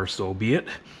little more, so be it.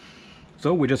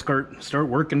 So we just start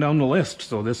working down the list.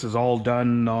 So this is all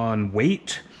done on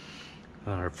weight.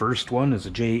 Our first one is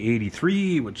a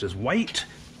J83, which is white.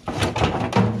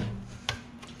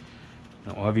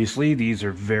 Now obviously these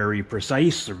are very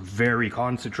precise, they're very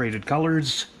concentrated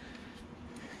colors.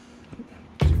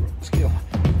 Scale.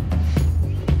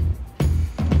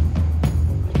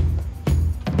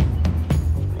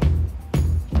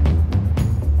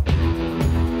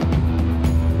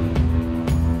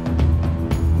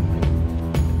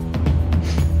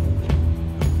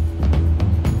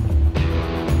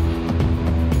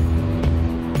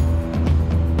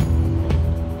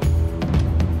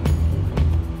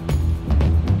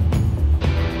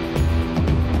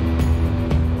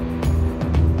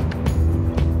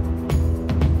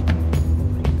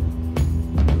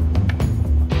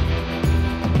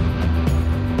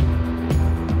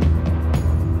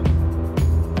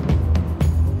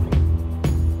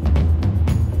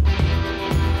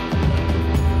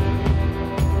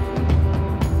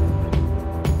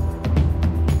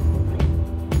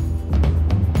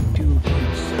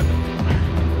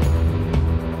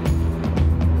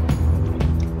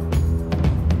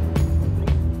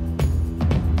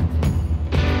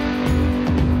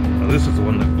 This is the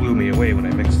one that blew me away when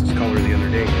I mixed this color the other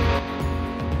day.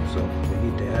 So we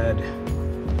need to add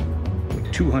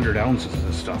like 200 ounces of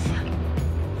this stuff.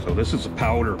 So this is a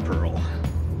powder pearl.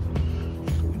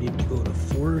 So we need to go to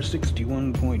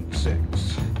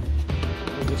 461.6.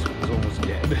 Oh, this one's almost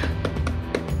dead.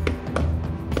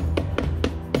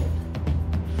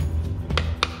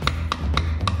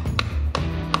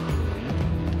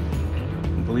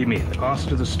 And believe me, the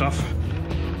cost of this stuff,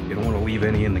 you don't want to leave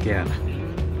any in the can.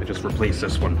 I just replaced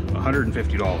this one,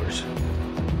 $150.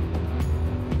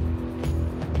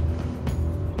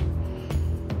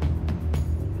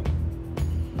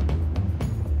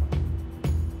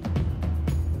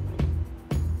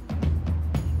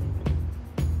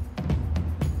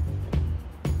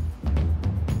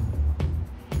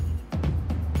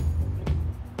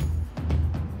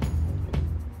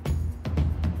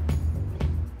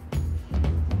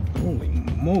 Holy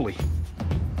moly.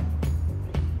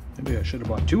 Maybe I should have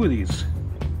bought 2 of these.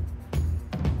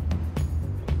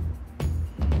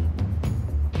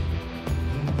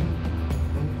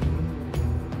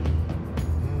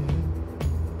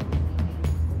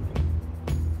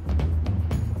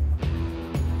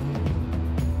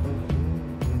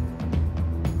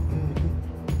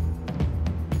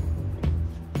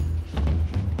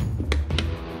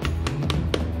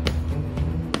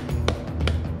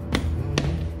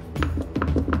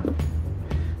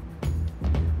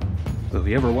 So if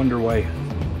you ever wonder why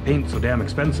paint's so damn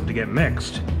expensive to get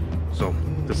mixed, so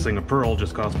this thing of pearl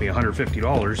just cost me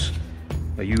 $150.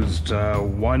 I used about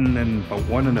 1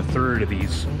 1/3 of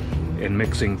these in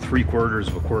mixing 3/4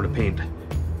 of a quart of paint.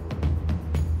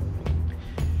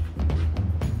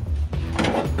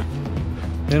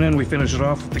 And then we finish it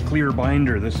off with the clear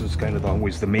binder. This is kind of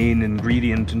always the main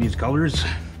ingredient in these colors.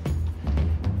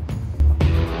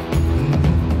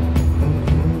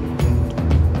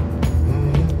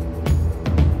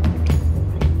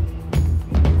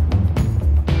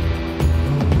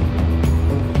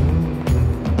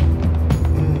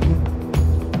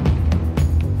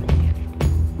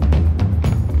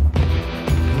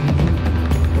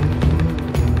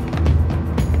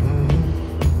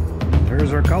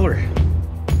 There's our color.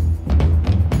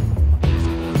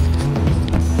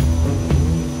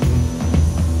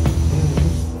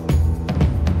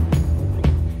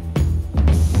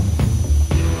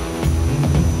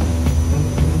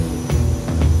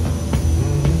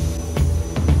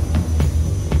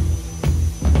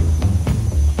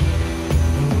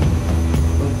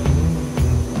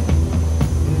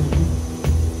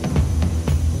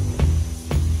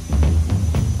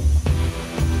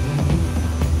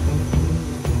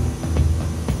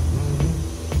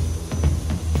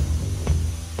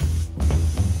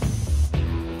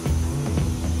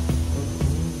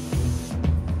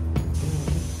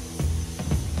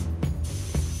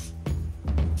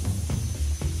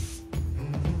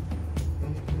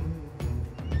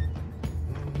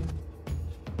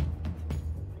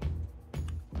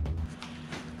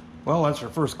 Well, that's our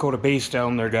first coat of base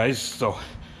down there, guys. So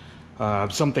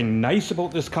something nice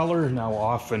about this color, now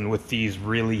often with these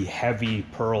really heavy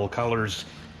pearl colors,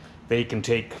 they can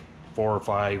take 4,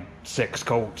 5, 6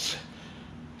 coats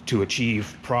to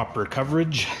achieve proper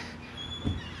coverage.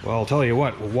 Well, I'll tell you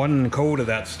what, one coat of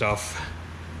that stuff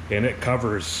and it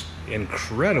covers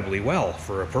incredibly well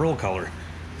for a pearl color.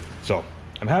 So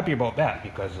I'm happy about that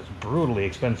because it's brutally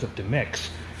expensive to mix.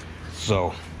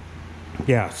 So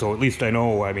yeah, so at least I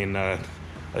know, I mean, I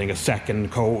think a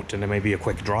second coat and then maybe a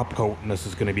quick drop coat and this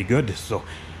is going to be good. So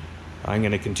I'm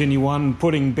going to continue on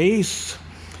putting base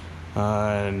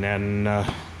and then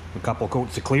a couple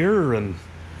coats of clear and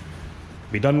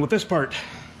be done with this part.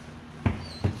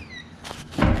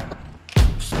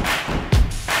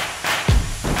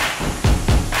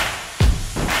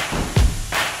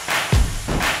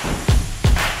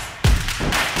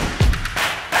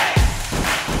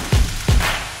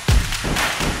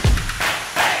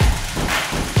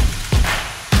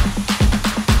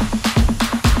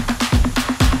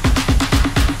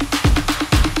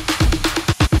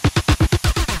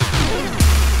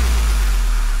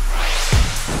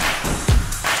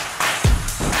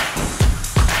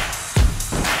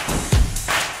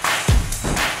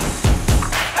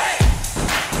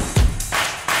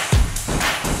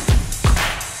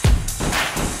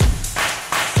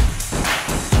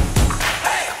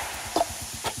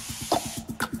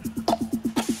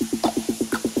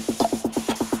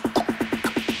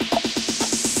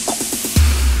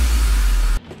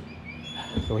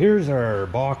 So here's our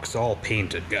box all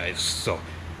painted, guys. So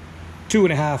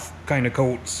 2.5 kind of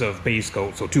coats of base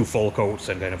coat, so 2 full coats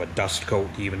and kind of a dust coat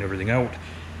to even everything out.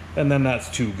 And then that's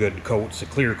 2 good coats, a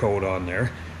clear coat on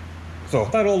there. So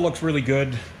that all looks really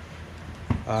good.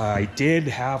 I did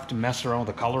have to mess around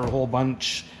with the color a whole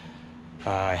bunch.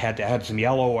 I had to add some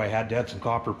yellow, I had to add some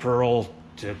copper pearl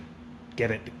to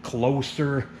get it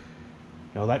closer.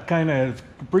 Now that kind of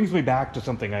brings me back to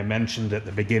something I mentioned at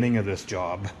the beginning of this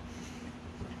job.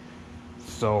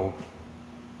 So,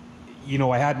 you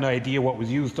know, I had an idea what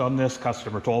was used on this.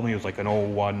 Customer told me it was like an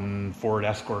 01 Ford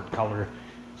Escort color.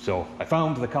 So I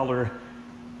found the color,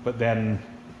 but then,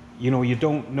 you know, you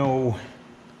don't know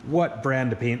what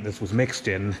brand of paint this was mixed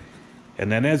in.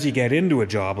 And then as you get into a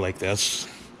job like this,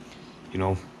 you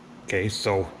know, okay,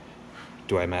 so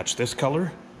do I match this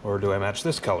color? Or do I match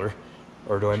this color?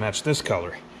 Or do I match this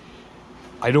color?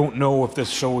 I don't know if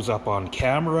this shows up on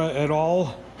camera at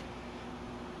all,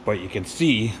 but you can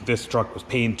see this truck was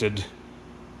painted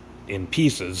in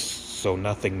pieces, so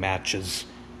nothing matches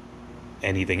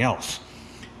anything else.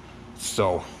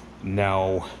 So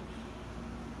now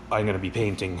I'm going to be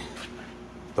painting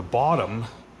the bottom,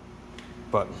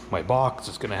 but my box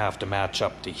is going to have to match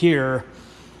up to here.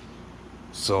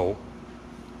 So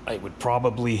I would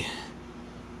probably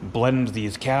blend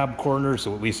these cab corners,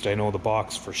 so at least I know the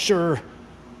box for sure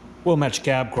will match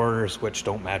cab corners, which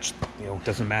don't match, you know,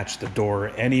 doesn't match the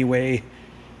door anyway.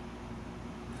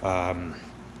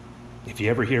 If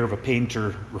you ever hear of a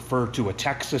painter refer to a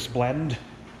Texas blend,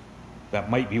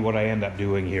 that might be what I end up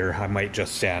doing here. I might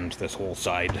just sand this whole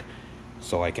side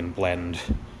so I can blend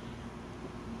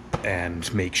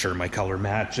and make sure my color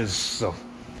matches. So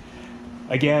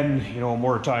again, you know,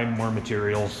 more time, more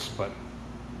materials, but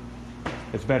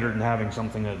it's better than having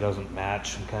something that doesn't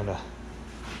match. I'm kind of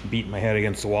beating my head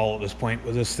against the wall at this point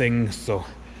with this thing. So,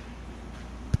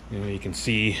 you know, you can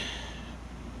see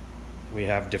we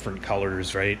have different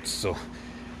colors, right? So,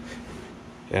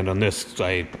 and on this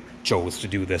I chose to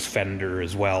do this fender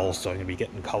as well, so I'm gonna be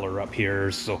getting color up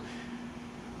here. So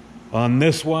on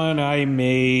this one I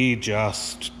may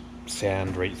just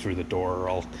sand right through the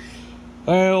door.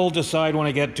 I'll decide when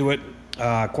I get to it.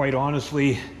 Quite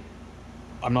honestly,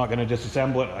 I'm not going to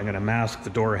disassemble it. I'm going to mask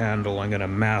the door handle. I'm going to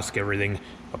mask everything.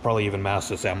 I'll probably even mask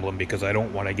this emblem because I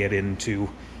don't want to get into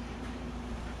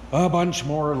a bunch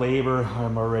more labor.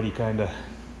 I'm already kind of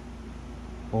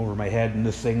over my head in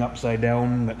this thing upside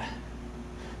down. But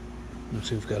let's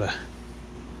see, we've got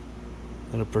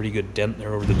a pretty good dent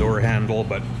there over the door handle.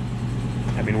 But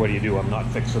I mean, what do you do? I'm not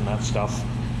fixing that stuff.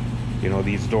 You know,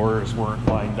 these doors weren't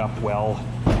lined up well.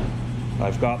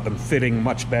 I've got them fitting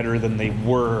much better than they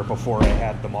were before I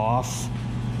had them off.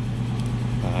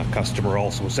 Customer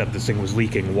also said this thing was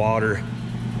leaking water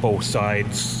both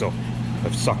sides, so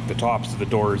I've sucked the tops of the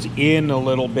doors in a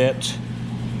little bit.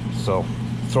 So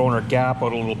throwing our gap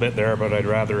out a little bit there, but I'd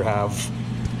rather have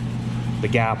the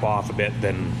gap off a bit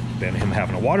than him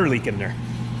having a water leak in there.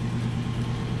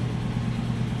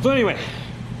 So anyway,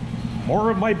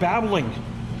 more of my babbling.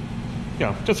 You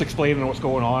know, just explaining what's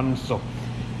going on. So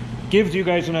gives you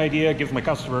guys an idea, gives my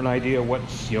customer an idea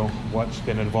what's, you know, what's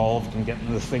been involved in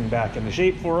getting this thing back into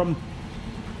shape for them.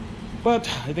 But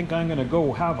I think I'm gonna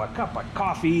go have a cup of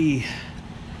coffee.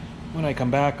 When I come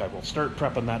back, I will start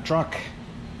prepping that truck.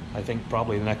 I think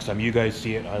probably the next time you guys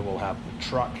see it, I will have the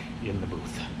truck in the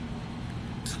booth.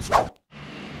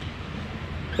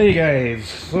 Hey guys,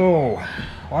 so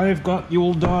I've got the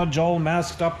old Dodge all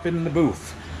masked up in the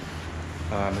booth.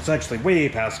 It's actually way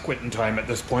past quitting time at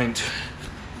this point,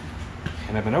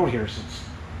 and I've been out here since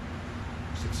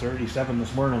 6:37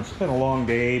 this morning. It's been a long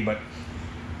day, but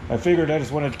I figured I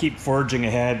just wanted to keep forging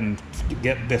ahead and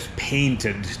get this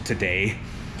painted today.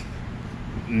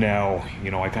 Now,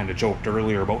 you know, I kind of joked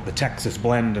earlier about the Texas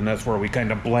blend, and that's where we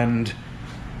kind of blend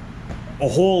a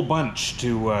whole bunch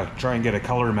to try and get a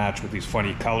color match with these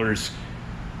funny colors.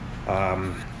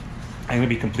 I'm gonna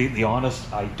be completely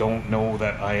honest, I don't know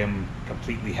that I am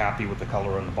completely happy with the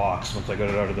color on the box once I got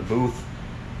it out of the booth.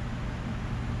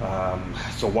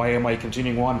 So why am I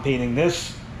continuing on painting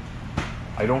this?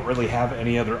 I don't really have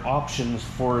any other options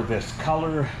for this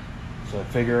color, so I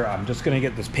figure I'm just gonna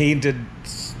get this painted,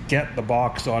 get the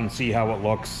box on, see how it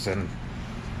looks. And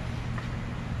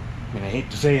I mean, I hate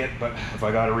to say it, but if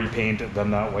I gotta repaint it,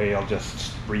 then that way I'll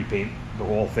just repaint the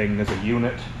whole thing as a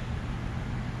unit.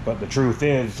 But the truth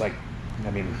is, like, I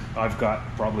mean, I've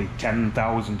got probably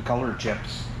 10,000 color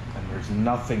chips, and there's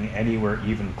nothing anywhere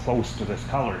even close to this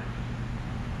color.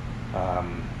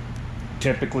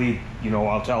 Typically, you know,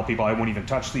 I'll tell people I won't even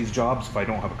touch these jobs if I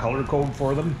don't have a color code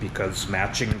for them, because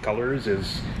matching colors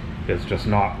is just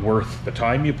not worth the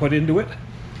time you put into it.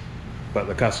 But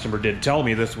the customer did tell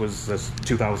me this was this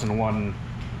 2001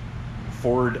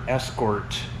 Ford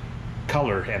Escort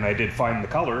color, and I did find the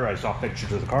color. I saw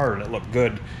pictures of the car and it looked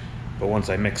good, but once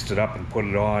I mixed it up and put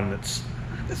it on, it's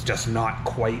just not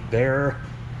quite there.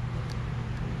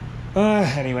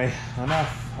 Anyway,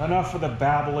 enough of the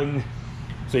babbling.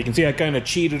 So you can see I kind of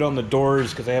cheated on the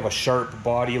doors because I have a sharp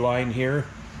body line here.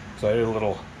 So I did a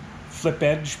little flip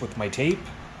edge with my tape.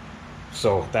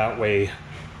 So that way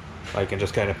I can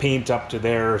just kind of paint up to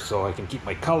there, so I can keep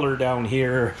my color down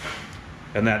here.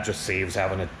 And that just saves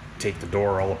having to take the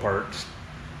door all apart.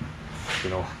 You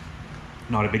know,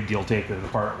 not a big deal taking it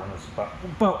apart when it's,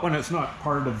 but when it's not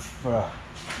part of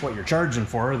what you're charging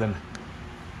for, then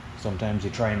sometimes you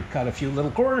try and cut a few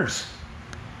little corners.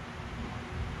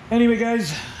 Anyway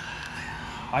guys,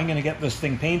 I'm gonna get this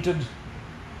thing painted.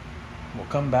 We'll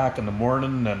come back in the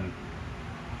morning and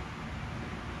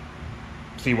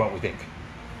see what we think.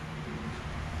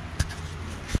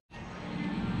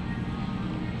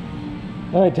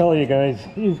 I tell you guys,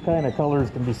 these kind of colors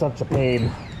can be such a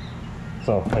pain.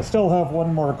 So I still have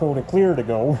one more coat of clear to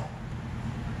go.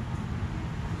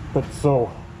 But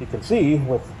so you can see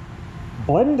with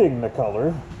blending the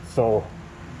color, so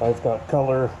I've got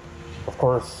color, of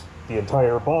course, the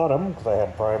entire bottom, because I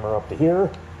had primer up to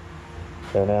here.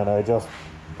 And then I just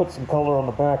put some color on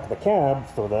the back of the cab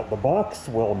so that the box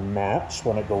will match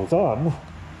when it goes on.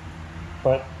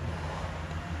 But,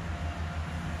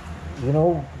 you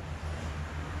know,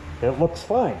 it looks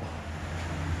fine.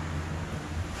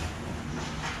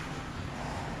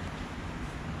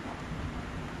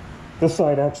 This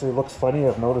side actually looks funny.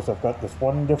 I've noticed I've got this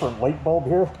one different light bulb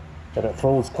here, and it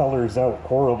throws colors out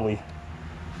horribly.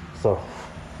 So,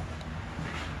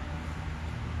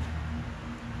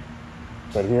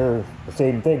 but here, the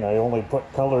same thing. I only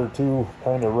put color to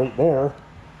kind of right there.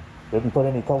 Didn't put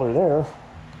any color there.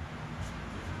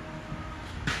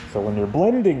 So when you're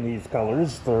blending these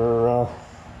colors, they're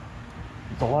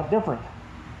it's a lot different.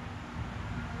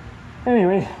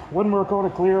 Anyway, one more coat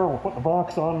of clear. We'll put the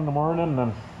box on in the morning,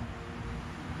 and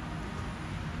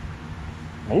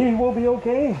maybe we'll be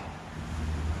okay.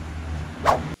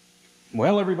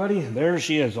 Well, everybody, there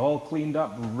she is, all cleaned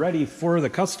up, ready for the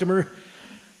customer.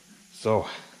 So,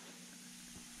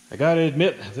 I gotta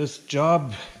admit, this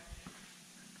job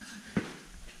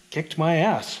kicked my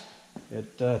ass.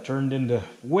 It turned into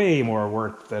way more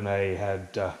work than I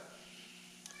had,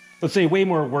 let's say way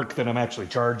more work than I'm actually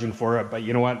charging for it. But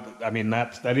you know what? I mean,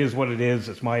 that is what it is.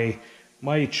 It's my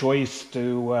choice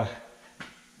to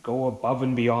go above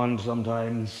and beyond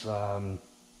sometimes.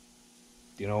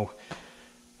 You know,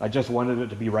 I just wanted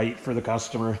it to be right for the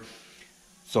customer.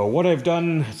 So what I've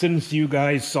done since you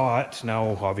guys saw it,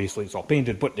 now obviously it's all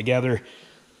painted, put together.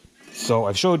 So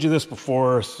I've showed you this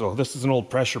before. So this is an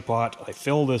old pressure pot. I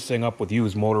fill this thing up with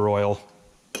used motor oil.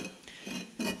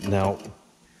 Now,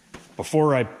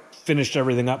 before I finished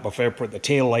everything up, before I put the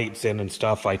tail lights in and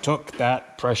stuff, I took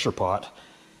that pressure pot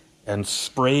and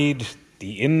sprayed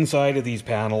the inside of these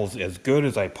panels as good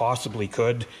as I possibly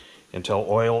could until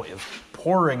oil is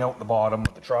pouring out the bottom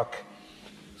of the truck.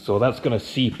 So that's going to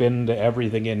seep into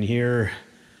everything in here.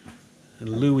 And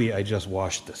Louis, I just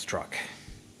washed this truck.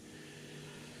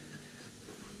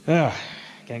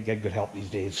 Can't get good help these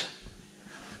days.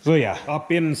 So yeah,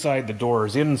 up inside the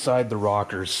doors, inside the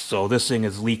rockers. So this thing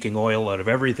is leaking oil out of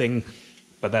everything,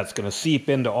 but that's going to seep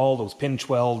into all those pinch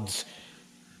welds.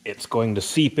 It's going to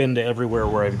seep into everywhere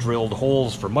where I've drilled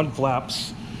holes for mud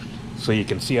flaps. So you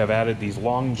can see I've added these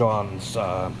Long Johns,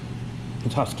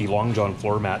 Husky Long John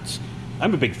floor mats.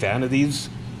 I'm a big fan of these.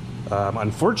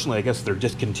 Unfortunately, I guess they're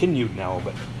discontinued now,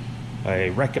 but I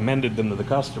recommended them to the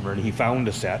customer and he found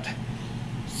a set.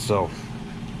 So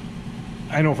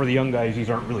I know for the young guys,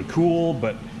 these aren't really cool,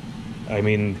 but I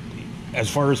mean, as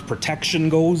far as protection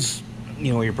goes,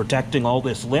 you know, you're protecting all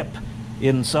this lip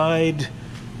inside.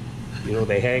 You know,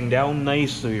 they hang down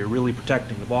nice, so you're really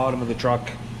protecting the bottom of the truck.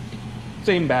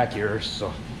 Same back here,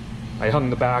 so I hung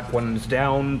the back ones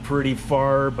down pretty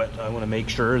far, but I want to make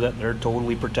sure that they're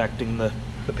totally protecting the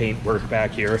paintwork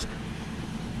back here.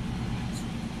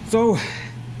 So,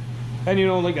 and you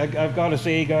know, like I've got to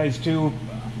say, guys, too,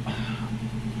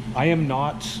 I am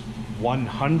not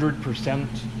 100%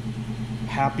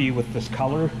 happy with this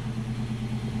color,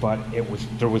 but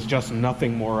there was just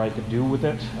nothing more I could do with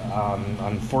it.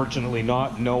 Unfortunately,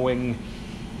 not knowing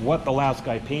what the last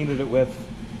guy painted it with,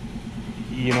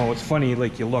 you know, it's funny,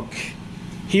 like you look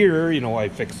here, you know, I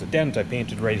fixed the dent, I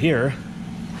painted right here,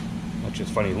 which is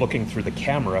funny, looking through the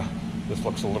camera, this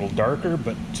looks a little darker,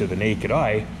 but to the naked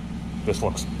eye, this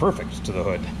looks perfect to the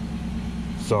hood.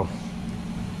 So,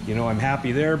 you know, I'm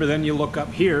happy there, but then you look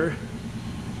up here,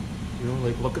 you know,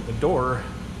 like look at the door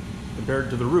compared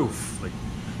to the roof. Like,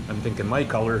 I'm thinking my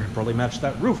color probably matched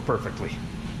that roof perfectly.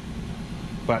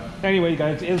 But anyway,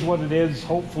 guys, it is what it is.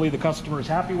 Hopefully the customer is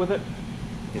happy with it.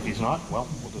 If he's not, well,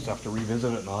 we'll just have to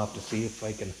revisit it and I'll have to see if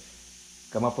I can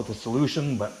come up with a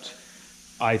solution, but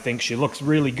I think she looks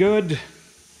really good.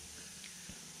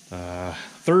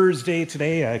 Thursday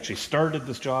today, I actually started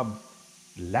this job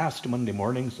last Monday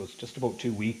morning, so it's just about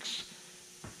 2 weeks.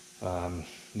 You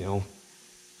know,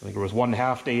 I think there was one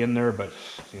half day in there, but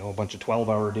you know, a bunch of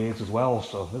 12-hour days as well,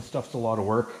 so this stuff's a lot of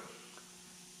work.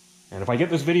 And if I get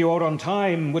this video out on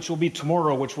time, which will be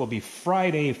tomorrow, which will be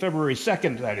Friday, February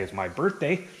 2nd, that is my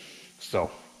birthday.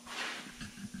 So,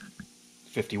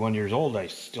 51 years old, I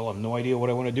still have no idea what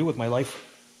I want to do with my life.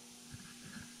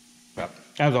 But,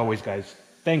 as always, guys,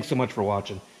 thanks so much for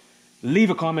watching. Leave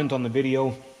a comment on the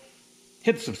video.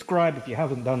 Hit subscribe if you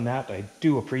haven't done that. I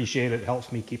do appreciate it. It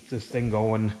helps me keep this thing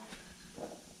going.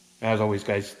 As always,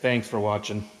 guys, thanks for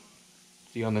watching.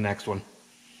 See you on the next one.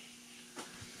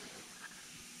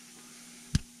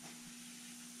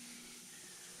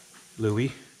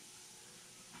 Louis,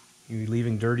 you're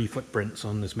leaving dirty footprints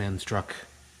on this man's truck.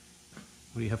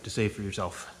 What do you have to say for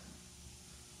yourself?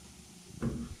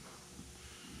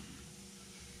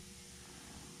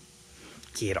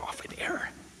 Get off of there.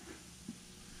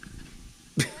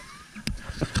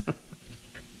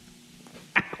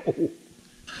 Ow.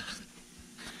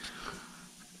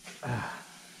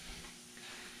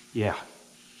 Yeah.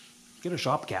 Get a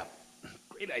shop cap.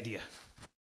 Great idea.